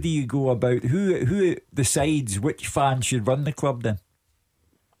envisage? How do you go about? Who decides which fan should run the club then?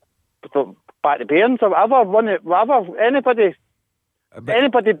 Back to Bairns or whatever, anybody.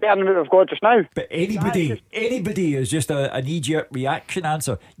 Anybody better than what we've got just now. But anybody is just a knee-jerk reaction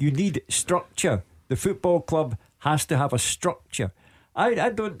answer. You need structure. The football club has to have a structure. I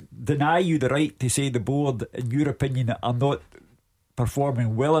don't deny you the right to say the board, in your opinion, are not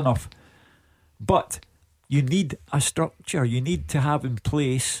performing well enough. But you need a structure. You need to have in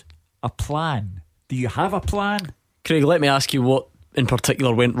place a plan. Do you have a plan? Craig, let me ask you what in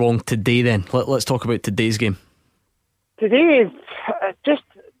particular went wrong today then. Let's talk about today's game. Today, just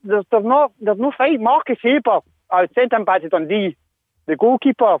there's no fight. Marcus Haber, I sent him back to Dundee. The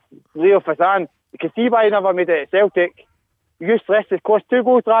goalkeeper, Leo Fazan, you can see why he never made it at Celtic. Useless. It cost 2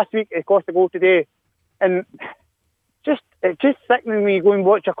 goals last week. It cost a goal today, and it's just sickening when you go and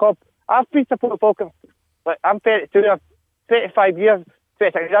watch a club. I've been supporting Falkirk. Like, I'm 32. 25 years,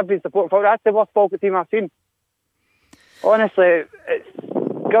 26 years. I've been supporting Falkirk. That's the worst Falkirk team I've seen. Honestly, it's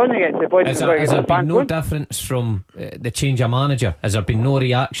going to get to the point. Has there been no difference from the change of manager? Has there been no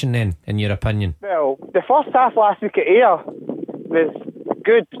reaction then, in your opinion? Well, the first half last week at Ayr was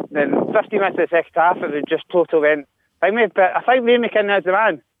good. Then 50 minutes of the second half, it was just total went. But I think Ray McKinnon is the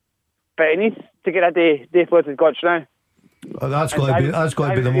man, but he needs to get a day for his God's now. Oh, that's got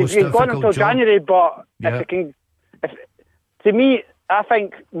to be the most difficult job. He's gone until January, but to me, I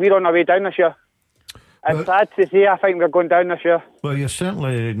think we're on our way down this year. It's sad to say, I think we're going down this year. Well, you're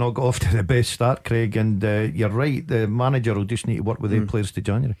certainly not got off to the best start, Craig, and you're right, the manager will just need to work with their players to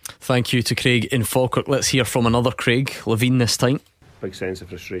January. Thank you to Craig in Falkirk. Let's hear from another Craig, Levine this time. Big sense of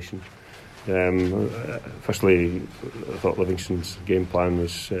frustration. Firstly, I thought Livingston's game plan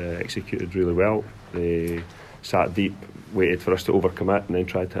was executed really well. They sat deep, waited for us to overcommit, and then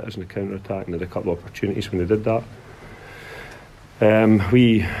tried to hit us in a counter-attack, and had a couple of opportunities when they did that.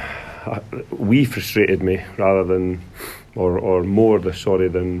 We frustrated me rather than, or more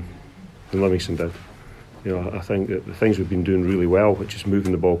than Livingston did. You know, I think that the things we've been doing really well, which is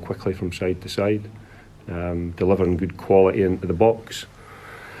moving the ball quickly from side to side, delivering good quality into the box,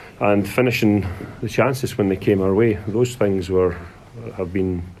 and finishing the chances when they came our way. Those things have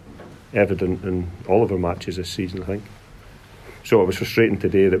been evident in all of our matches this season, I think. So it was frustrating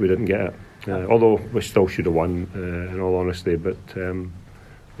today that we didn't get it. Although we still should have won, in all honesty. But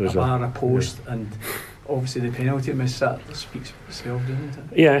there's a bar and a post, and obviously the penalty miss that speaks for itself,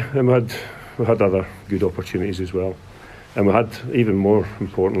 doesn't it? Yeah, and we had other good opportunities as well, and we had, even more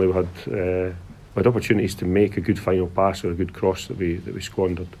importantly, we had we had opportunities to make a good final pass or a good cross that we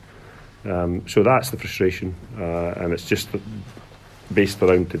squandered. So that's the frustration, and it's just based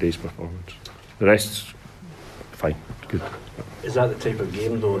around today's performance. The rest's fine, good. Is that the type of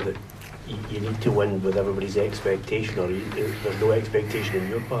game though that you need to win with everybody's expectation, or there's no expectation on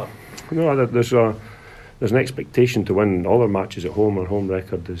your part? No, there's an expectation to win all our matches at home. Our home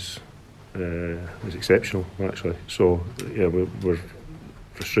record is exceptional, actually. So yeah, we're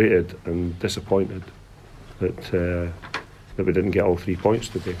frustrated and disappointed that we didn't get all 3 points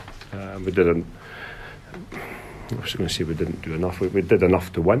today. We didn't. I was going to say we didn't do enough. We did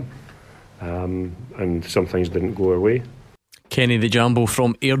enough to win, and some things didn't go our way. Kenny the Jambo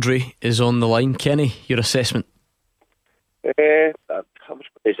from Airdrie is on the line. Kenny, your assessment?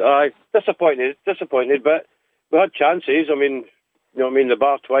 Disappointed, but we had chances. I mean, the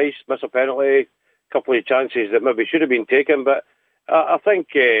bar twice, miss a penalty, a couple of chances that maybe should have been taken. But I think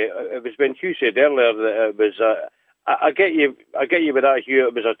it was when Hugh said earlier that it was. I get you with that, Hugh.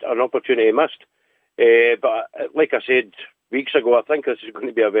 It was an opportunity missed. But like I said weeks ago, I think this is going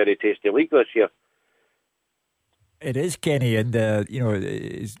to be a very tasty league this year. It is, Kenny, and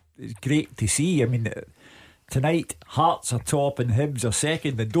it's great to see. I mean, tonight Hearts are top and Hibs are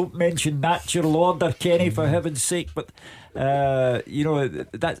second. And don't mention natural order, Kenny, for heaven's sake. But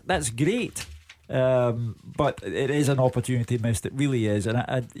that's great. But it is an opportunity missed. It really is,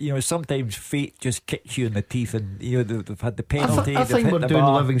 and sometimes fate just kicks you in the teeth. And they've had the penalty. I think we're doing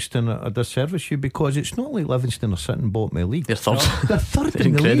Livingston a disservice, Hugh, because it's not like Livingston are sitting bottom of the league. They're third. They're third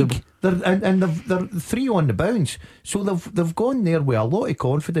in the league. They're 3 on the bounce. So they've gone there with a lot of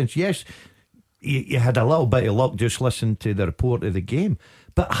confidence. Yes, you had a little bit of luck just listening to the report of the game.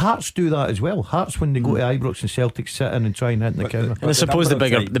 But Hearts do that as well. Hearts, when they go to Ibrox and Celtic, sit in and try and hit the counter. And I suppose the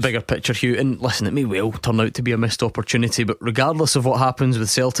bigger picture, Hugh, and listen, it may well turn out to be a missed opportunity, but regardless of what happens with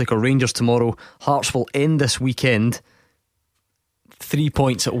Celtic or Rangers tomorrow, Hearts will end this weekend 3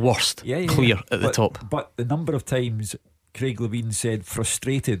 points at worst, clear at the top. But the number of times Craig Levein said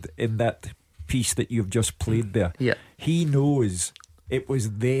frustrated in that piece that you've just played there, he knows it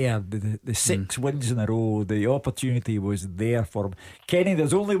was there. The 6 wins in a row, the opportunity was there for him. Kenny,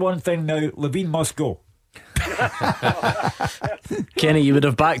 there's only one thing now: Levein must go. Kenny, you would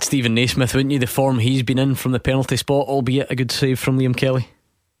have backed Stephen Naismith, wouldn't you? The form he's been in from the penalty spot, albeit a good save from Liam Kelly.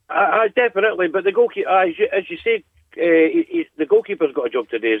 Definitely, but the goalkeeper, as you said, the goalkeeper's got a job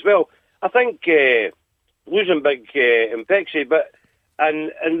today as well. I think losing big in Pexy, but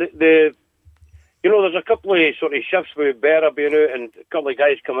and the there's a couple of sort of shifts with Berra being out and a couple of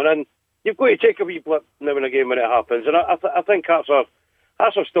guys coming in. You've got to take a wee blip now and again when it happens, and I think Hearts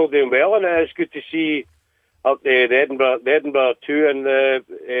are still doing well, and it's good to see up the Edinburgh 2 and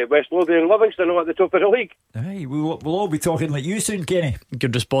the West Lothian and Livingston at the top of the league. Hey, we'll all be talking like you soon, Kenny.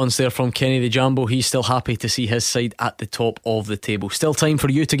 Good response there from Kenny the Jambo. He's still happy to see his side at the top of the table. Still time for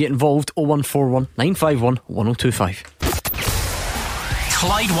you to get involved. 0141 951 1025.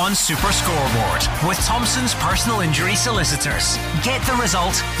 Clyde One Super Scoreboard with Thompson's personal injury solicitors. Get the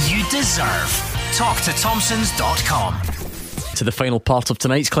result you deserve. Talk to Thompsons.com. To the final part of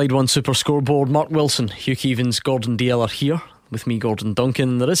tonight's Clyde One Super Scoreboard. Mark Wilson, Hugh Keevins, Gordon Dalziel are here with me, Gordon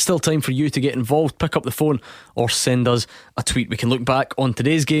Duncan. There is still time for you to get involved. Pick up the phone or send us a tweet. We can look back on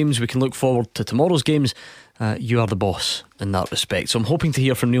today's games, we can look forward to tomorrow's games. You are the boss in that respect. So I'm hoping to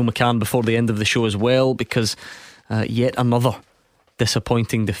hear from Neil McCann before the end of the show as well, because yet another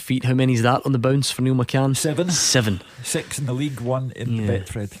disappointing defeat. How many is that on the bounce for Neil McCann? 7. 6 in the league, 1 in the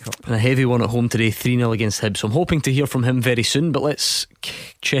Betfred Cup. And a heavy one at home today, 3-0 against Hibs. So I'm hoping to hear from him very soon. But let's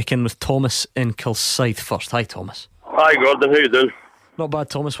check in with Thomas in Kilsyth first. Hi, Thomas. Hi, Gordon. How you doing? Not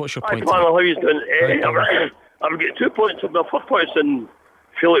bad, Thomas. What's your point? Hi, Panel. How you doing? I've got 2 points. I've got 4 points in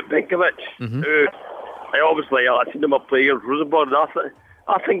Filip Benkovic, who I've seen him up play against Rosenborg.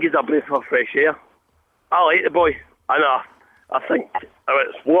 I think he's a breath of fresh air. I like the boy, and I think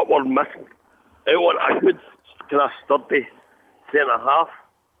it's what we're missing out on a good kind of sturdy centre half.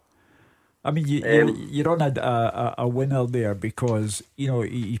 I mean, you're on a winner there, because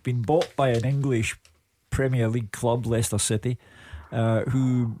he's been bought by an English Premier League club, Leicester City,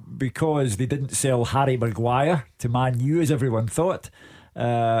 who, because they didn't sell Harry Maguire to Man U as everyone thought,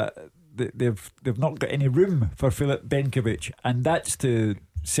 they've not got any room for Filip Benkovic, and that's to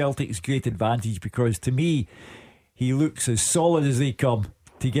Celtic's great advantage, because to me he looks as solid as they come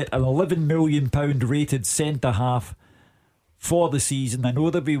to get an £11 million rated centre half for the season. I know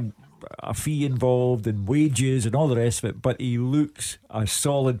there'll be a fee involved and wages and all the rest of it, but he looks a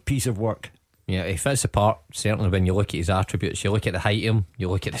solid piece of work. Yeah, he fits the part, certainly when you look at his attributes. You look at the height of him, you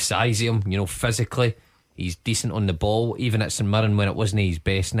look at the size of him, physically he's decent on the ball. Even at St Mirren, when it wasn't his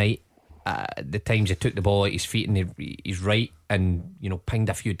best night, the times he took the ball at his feet and he's right and, you know, pinged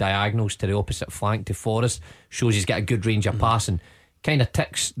a few diagonals to the opposite flank to Forrest, shows he's got a good range of passing. Kind of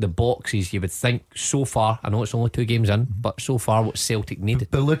ticks the boxes you would think so far. I know it's only 2 games in, but so far what Celtic needed.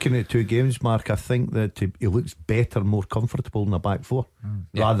 But looking at 2 games, Mark, I think that he looks better, more comfortable in the back 4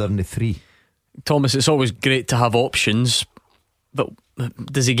 rather than the 3. Thomas, it's always great to have options, but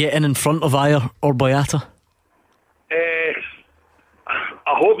does he get in front of Ajer or Boyata?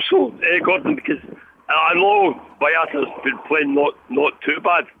 I hope so, Gordon, because I know Boyata's been playing not too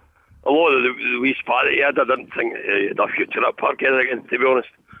bad. A lot of the wee spot that he had, I didn't think he had a future at Parkhead again, to be honest.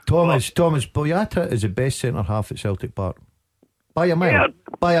 Thomas, Boyata is the best centre half at Celtic Park by a mile.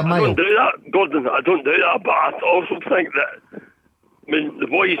 By a mile. I don't do that, Gordon. I don't do that, but I also think that, I mean, the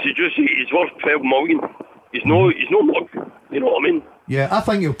boy used to just say he's worth 12 million. He's no mug. You know what I mean? Yeah, I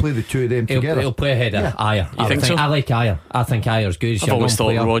think he'll play the 2 of them together. He'll play ahead of Ajer. You think so? I like Ajer. I think Ayer's good. I've always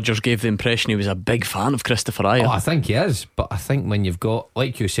thought Rodgers gave the impression he was a big fan of Christopher Ajer. I think he is, but I think when you've got,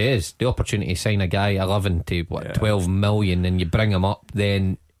 like you says, the opportunity to sign a guy 11 to 12 million and you bring him up,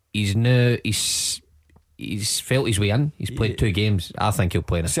 then he's felt his way in. He's played 2 games. I think he'll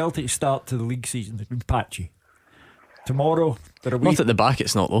play in it. Celtic's start to the league season has been patchy. Tomorrow they're a wee... Not at the back,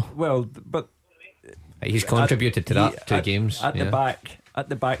 it's not though. Well, but he's contributed to that 2 games at the back. At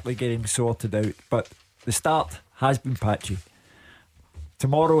the back they're getting sorted out, but the start has been patchy.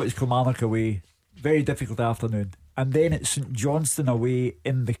 Tomorrow it's Kilmarnock away, very difficult afternoon, and then it's St Johnstone away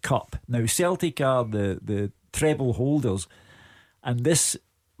in the Cup. Now Celtic are the treble holders, and this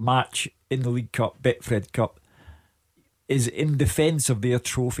match in the League Cup, Betfred Cup, is in defence of their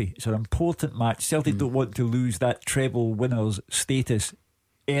trophy. It's an important match. Celtic don't want to lose that treble winners status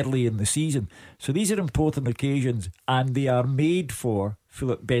early in the season, so these are important occasions, and they are made for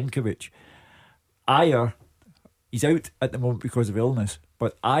Filip Benkovic. Ajer, he's out at the moment because of illness,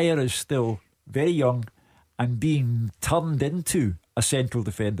 but Ajer is still very young and being turned into a central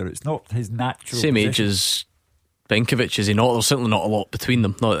defender. It's not his natural same position. age as Benkovic, is he not? There's certainly not a lot between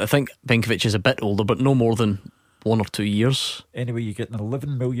them. No, I think Benkovic is a bit older, but no more than 1 or 2 years. Anyway, you get an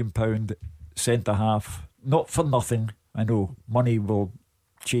 £11 million centre half, not for nothing. I know money will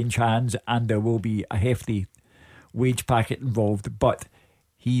change hands and there will be a hefty wage packet involved, but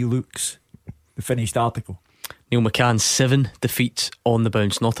he looks the finished article. Neil McCann, 7 defeats on the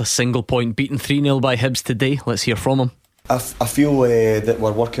bounce, not a single point, beaten 3-0 by Hibs today. Let's hear from him. I feel that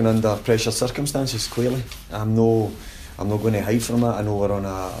we're working under pressure circumstances, clearly. I'm not going to hide from it. I know we're on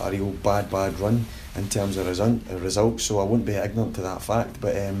a real bad run in terms of results, so I wouldn't be ignorant to that fact,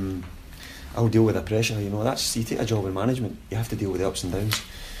 but I'll deal with the pressure. You know, you take a job in management, you have to deal with the ups and downs.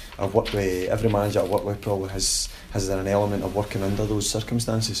 I've worked with every manager I've worked with probably has an element of working under those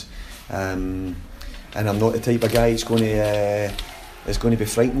circumstances, and I'm not the type of guy that's going to be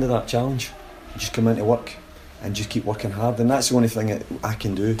frightened of that challenge. Just come into work and just keep working hard, and that's the only thing that I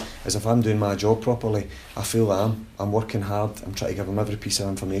can do. Is if I'm doing my job properly, I feel that I'm working hard. I'm trying to give them every piece of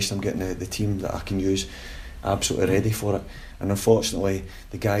information. I'm getting the team that I can use absolutely ready for it, and unfortunately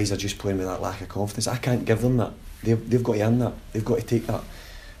the guys are just playing with that lack of confidence. I can't give them that. They've got to earn that. They've got to take that.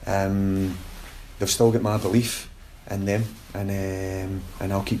 They've still got my belief in them, and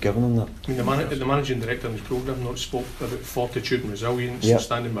I'll keep giving them that. I mean, the managing director in his programme not spoke about fortitude and resilience and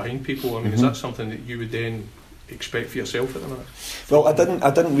standing behind people. I mean, is that something that you would then expect for yourself at the minute? Well, I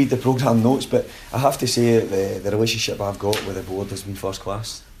didn't read the programme notes, but I have to say that the relationship I've got with the board has been first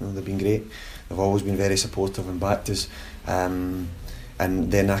class. You know, they've been great. They've always been very supportive and backed us, and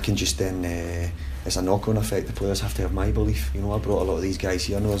then I can just it's a knock-on effect. The players have to have my belief. You know, I brought a lot of these guys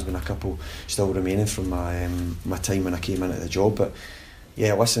here. I know there's been a couple still remaining from my time when I came into the job, but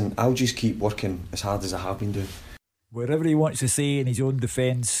yeah, listen, I'll just keep working as hard as I have been doing. Wherever he wants to say in his own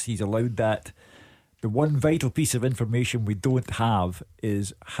defence, he's allowed that. The one vital piece of information we don't have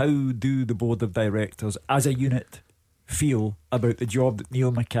is how do the board of directors as a unit feel about the job that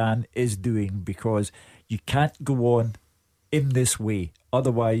Neil McCann is doing, because you can't go on in this way,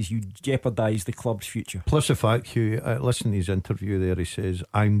 otherwise you jeopardise the club's future. Plus the fact, Hugh, listen to his interview there, he says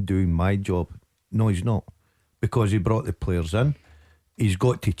I'm doing my job. No, he's not, because he brought the players in. He's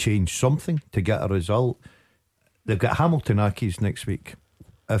got to change something to get a result. They've got Hamilton Accies next week.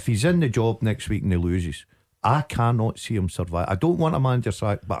 If he's in the job next week and he loses, I cannot see him survive. I don't want a manager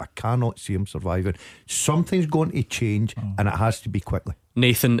sack, but I cannot see him surviving. Something's going to change, and it has to be quickly.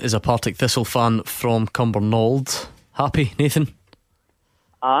 Nathan is a Partick Thistle fan from Cumbernauld. Happy, Nathan?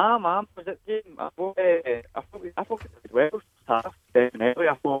 Man, was it game? I thought we did well. Half, definitely.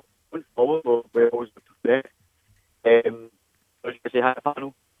 I thought went forward well was the best. Had a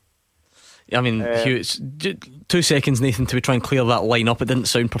panel. I mean, Hugh, it's 2 seconds, Nathan, to try and clear that line up. It didn't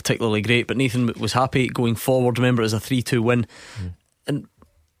sound particularly great, but Nathan was happy going forward. Remember, it was a 3-2 win. And,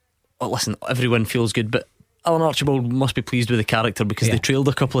 well, listen, every win feels good, but Alan Archibald must be pleased with the character because they trailed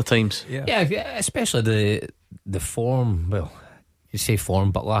a couple of times. Yeah, especially the form. Well, you say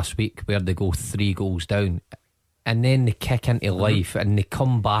form, but last week where they go 3 goals down and then they kick into life and they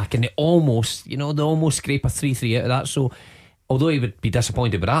come back and they almost scrape a 3-3 out of that. So although he would be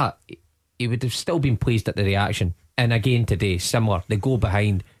disappointed with that, he would have still been pleased at the reaction. And again today, similar, they go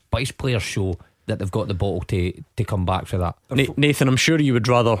behind, but his players show that they've got the bottle to come back for that. Nathan, I'm sure you would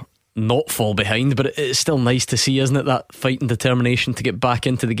rather not fall behind, but it's still nice to see, isn't it, that fight and determination to get back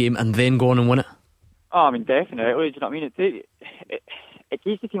into the game and then go on and win it. Oh, I mean, definitely. Do you know what I mean? It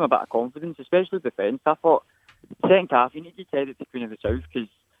gives the team a bit of confidence, especially defence. I thought second half, you need to credit to Queen of the South, because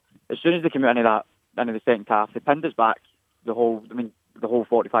as soon as they came out into the second half, they pinned us back the whole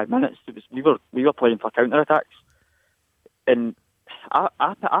 45 minutes. We were playing for counter attacks, and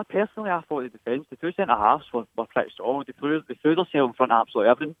I personally thought the defence, the 2 centre halves were pretty solid. They threw themselves in front of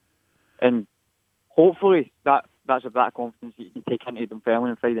absolutely everything, and hopefully that's a bit of confidence that you can take into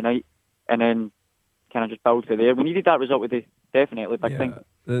Dunfermline on Friday night, and then kind of just build from there. We needed that result with definitely big thing.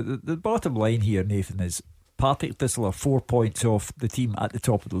 The bottom line here, Nathan, is Partick Thistle are 4 points off the team at the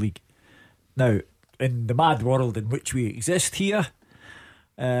top of the league. Now, in the mad world in which we exist here,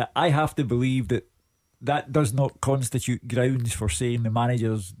 I have to believe that does not constitute grounds for saying the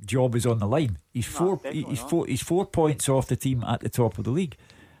manager's job is on the line. He's 4 points off the team at the top of the league.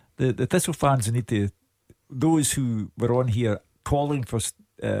 The Thistle fans need to, those who were on here calling for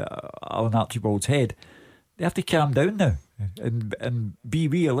Alan Archibald's head, they have to calm down now and be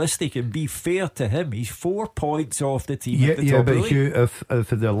realistic and be fair to him. He's 4 points off the team at the top of the league. Hugh, if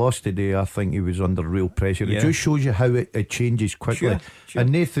they lost today, I think he was under real pressure. It just shows you how it changes quickly. Sure.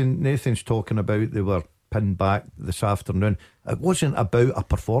 And Nathan's talking about they were pinned back this afternoon. It wasn't about a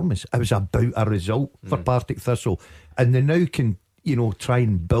performance, it was about a result for Partick Thistle, and they now can try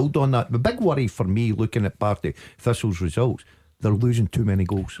and build on that. The big worry for me looking at Partick Thistle's results, they're losing too many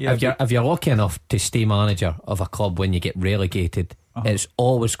goals. If you're lucky enough to stay manager of a club when you get relegated, it's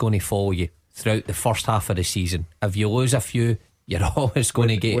always going to follow you throughout the first half of the season. If you lose a few, you're always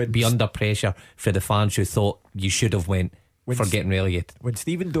going to be under pressure for the fans who thought you should have went for getting relegated. When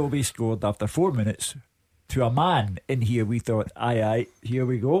Stephen Dobie scored after 4 minutes to a man in here, we thought, aye, here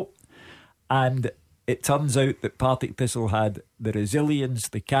we go. And it turns out that Partick Thistle had the resilience,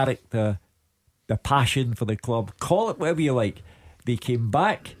 the character, the passion for the club, call it whatever you like. They came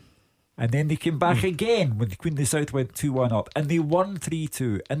back, and then they came back again when Queen of the South went 2-1 up, and they won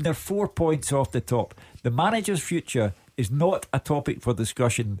 3-2, and they're 4 points off the top. The manager's future is not a topic for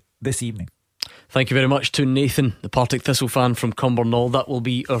discussion this evening. Thank you very much to Nathan, the Partick Thistle fan from Cumbernauld. That will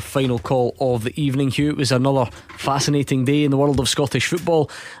be our final call of the evening. Hugh, it was another fascinating day in the world of Scottish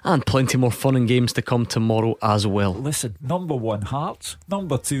football, and plenty more fun and games to come tomorrow as well. Listen, number 1 Hearts,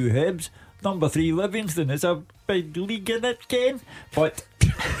 number 2 Hibs, number 3 Livingston. Is a big league in it, Ken, but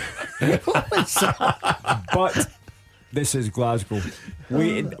but this is Glasgow.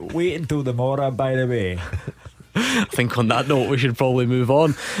 Wait until tomorrow, by the way. I think on that note we should probably move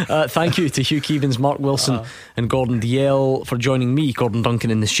on. Thank you to Hugh Keevins, Mark Wilson and Gordon Dalziel for joining me, Gordon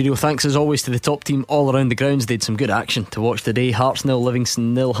Duncan, in the studio. Thanks as always to the top team all around the grounds. They had some good action to watch today. Hearts 0,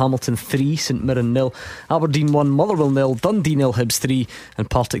 Livingston 0, Hamilton 3, St Mirren 0, Aberdeen 1, Motherwell 0, Dundee 0, Hibs 3 and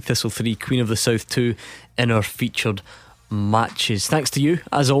Partick Thistle 3, Queen of the South 2 in our featured matches. Thanks to you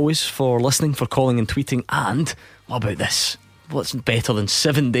as always for listening, for calling and tweeting. And what about this? What's better than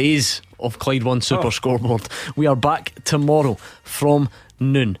 7 days of Clyde One Super Scoreboard? We are back tomorrow from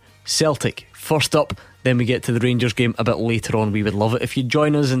noon. Celtic first up, then we get to the Rangers game a bit later on. We would love it if you'd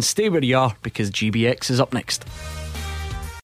join us and stay where you are, because GBX is up next.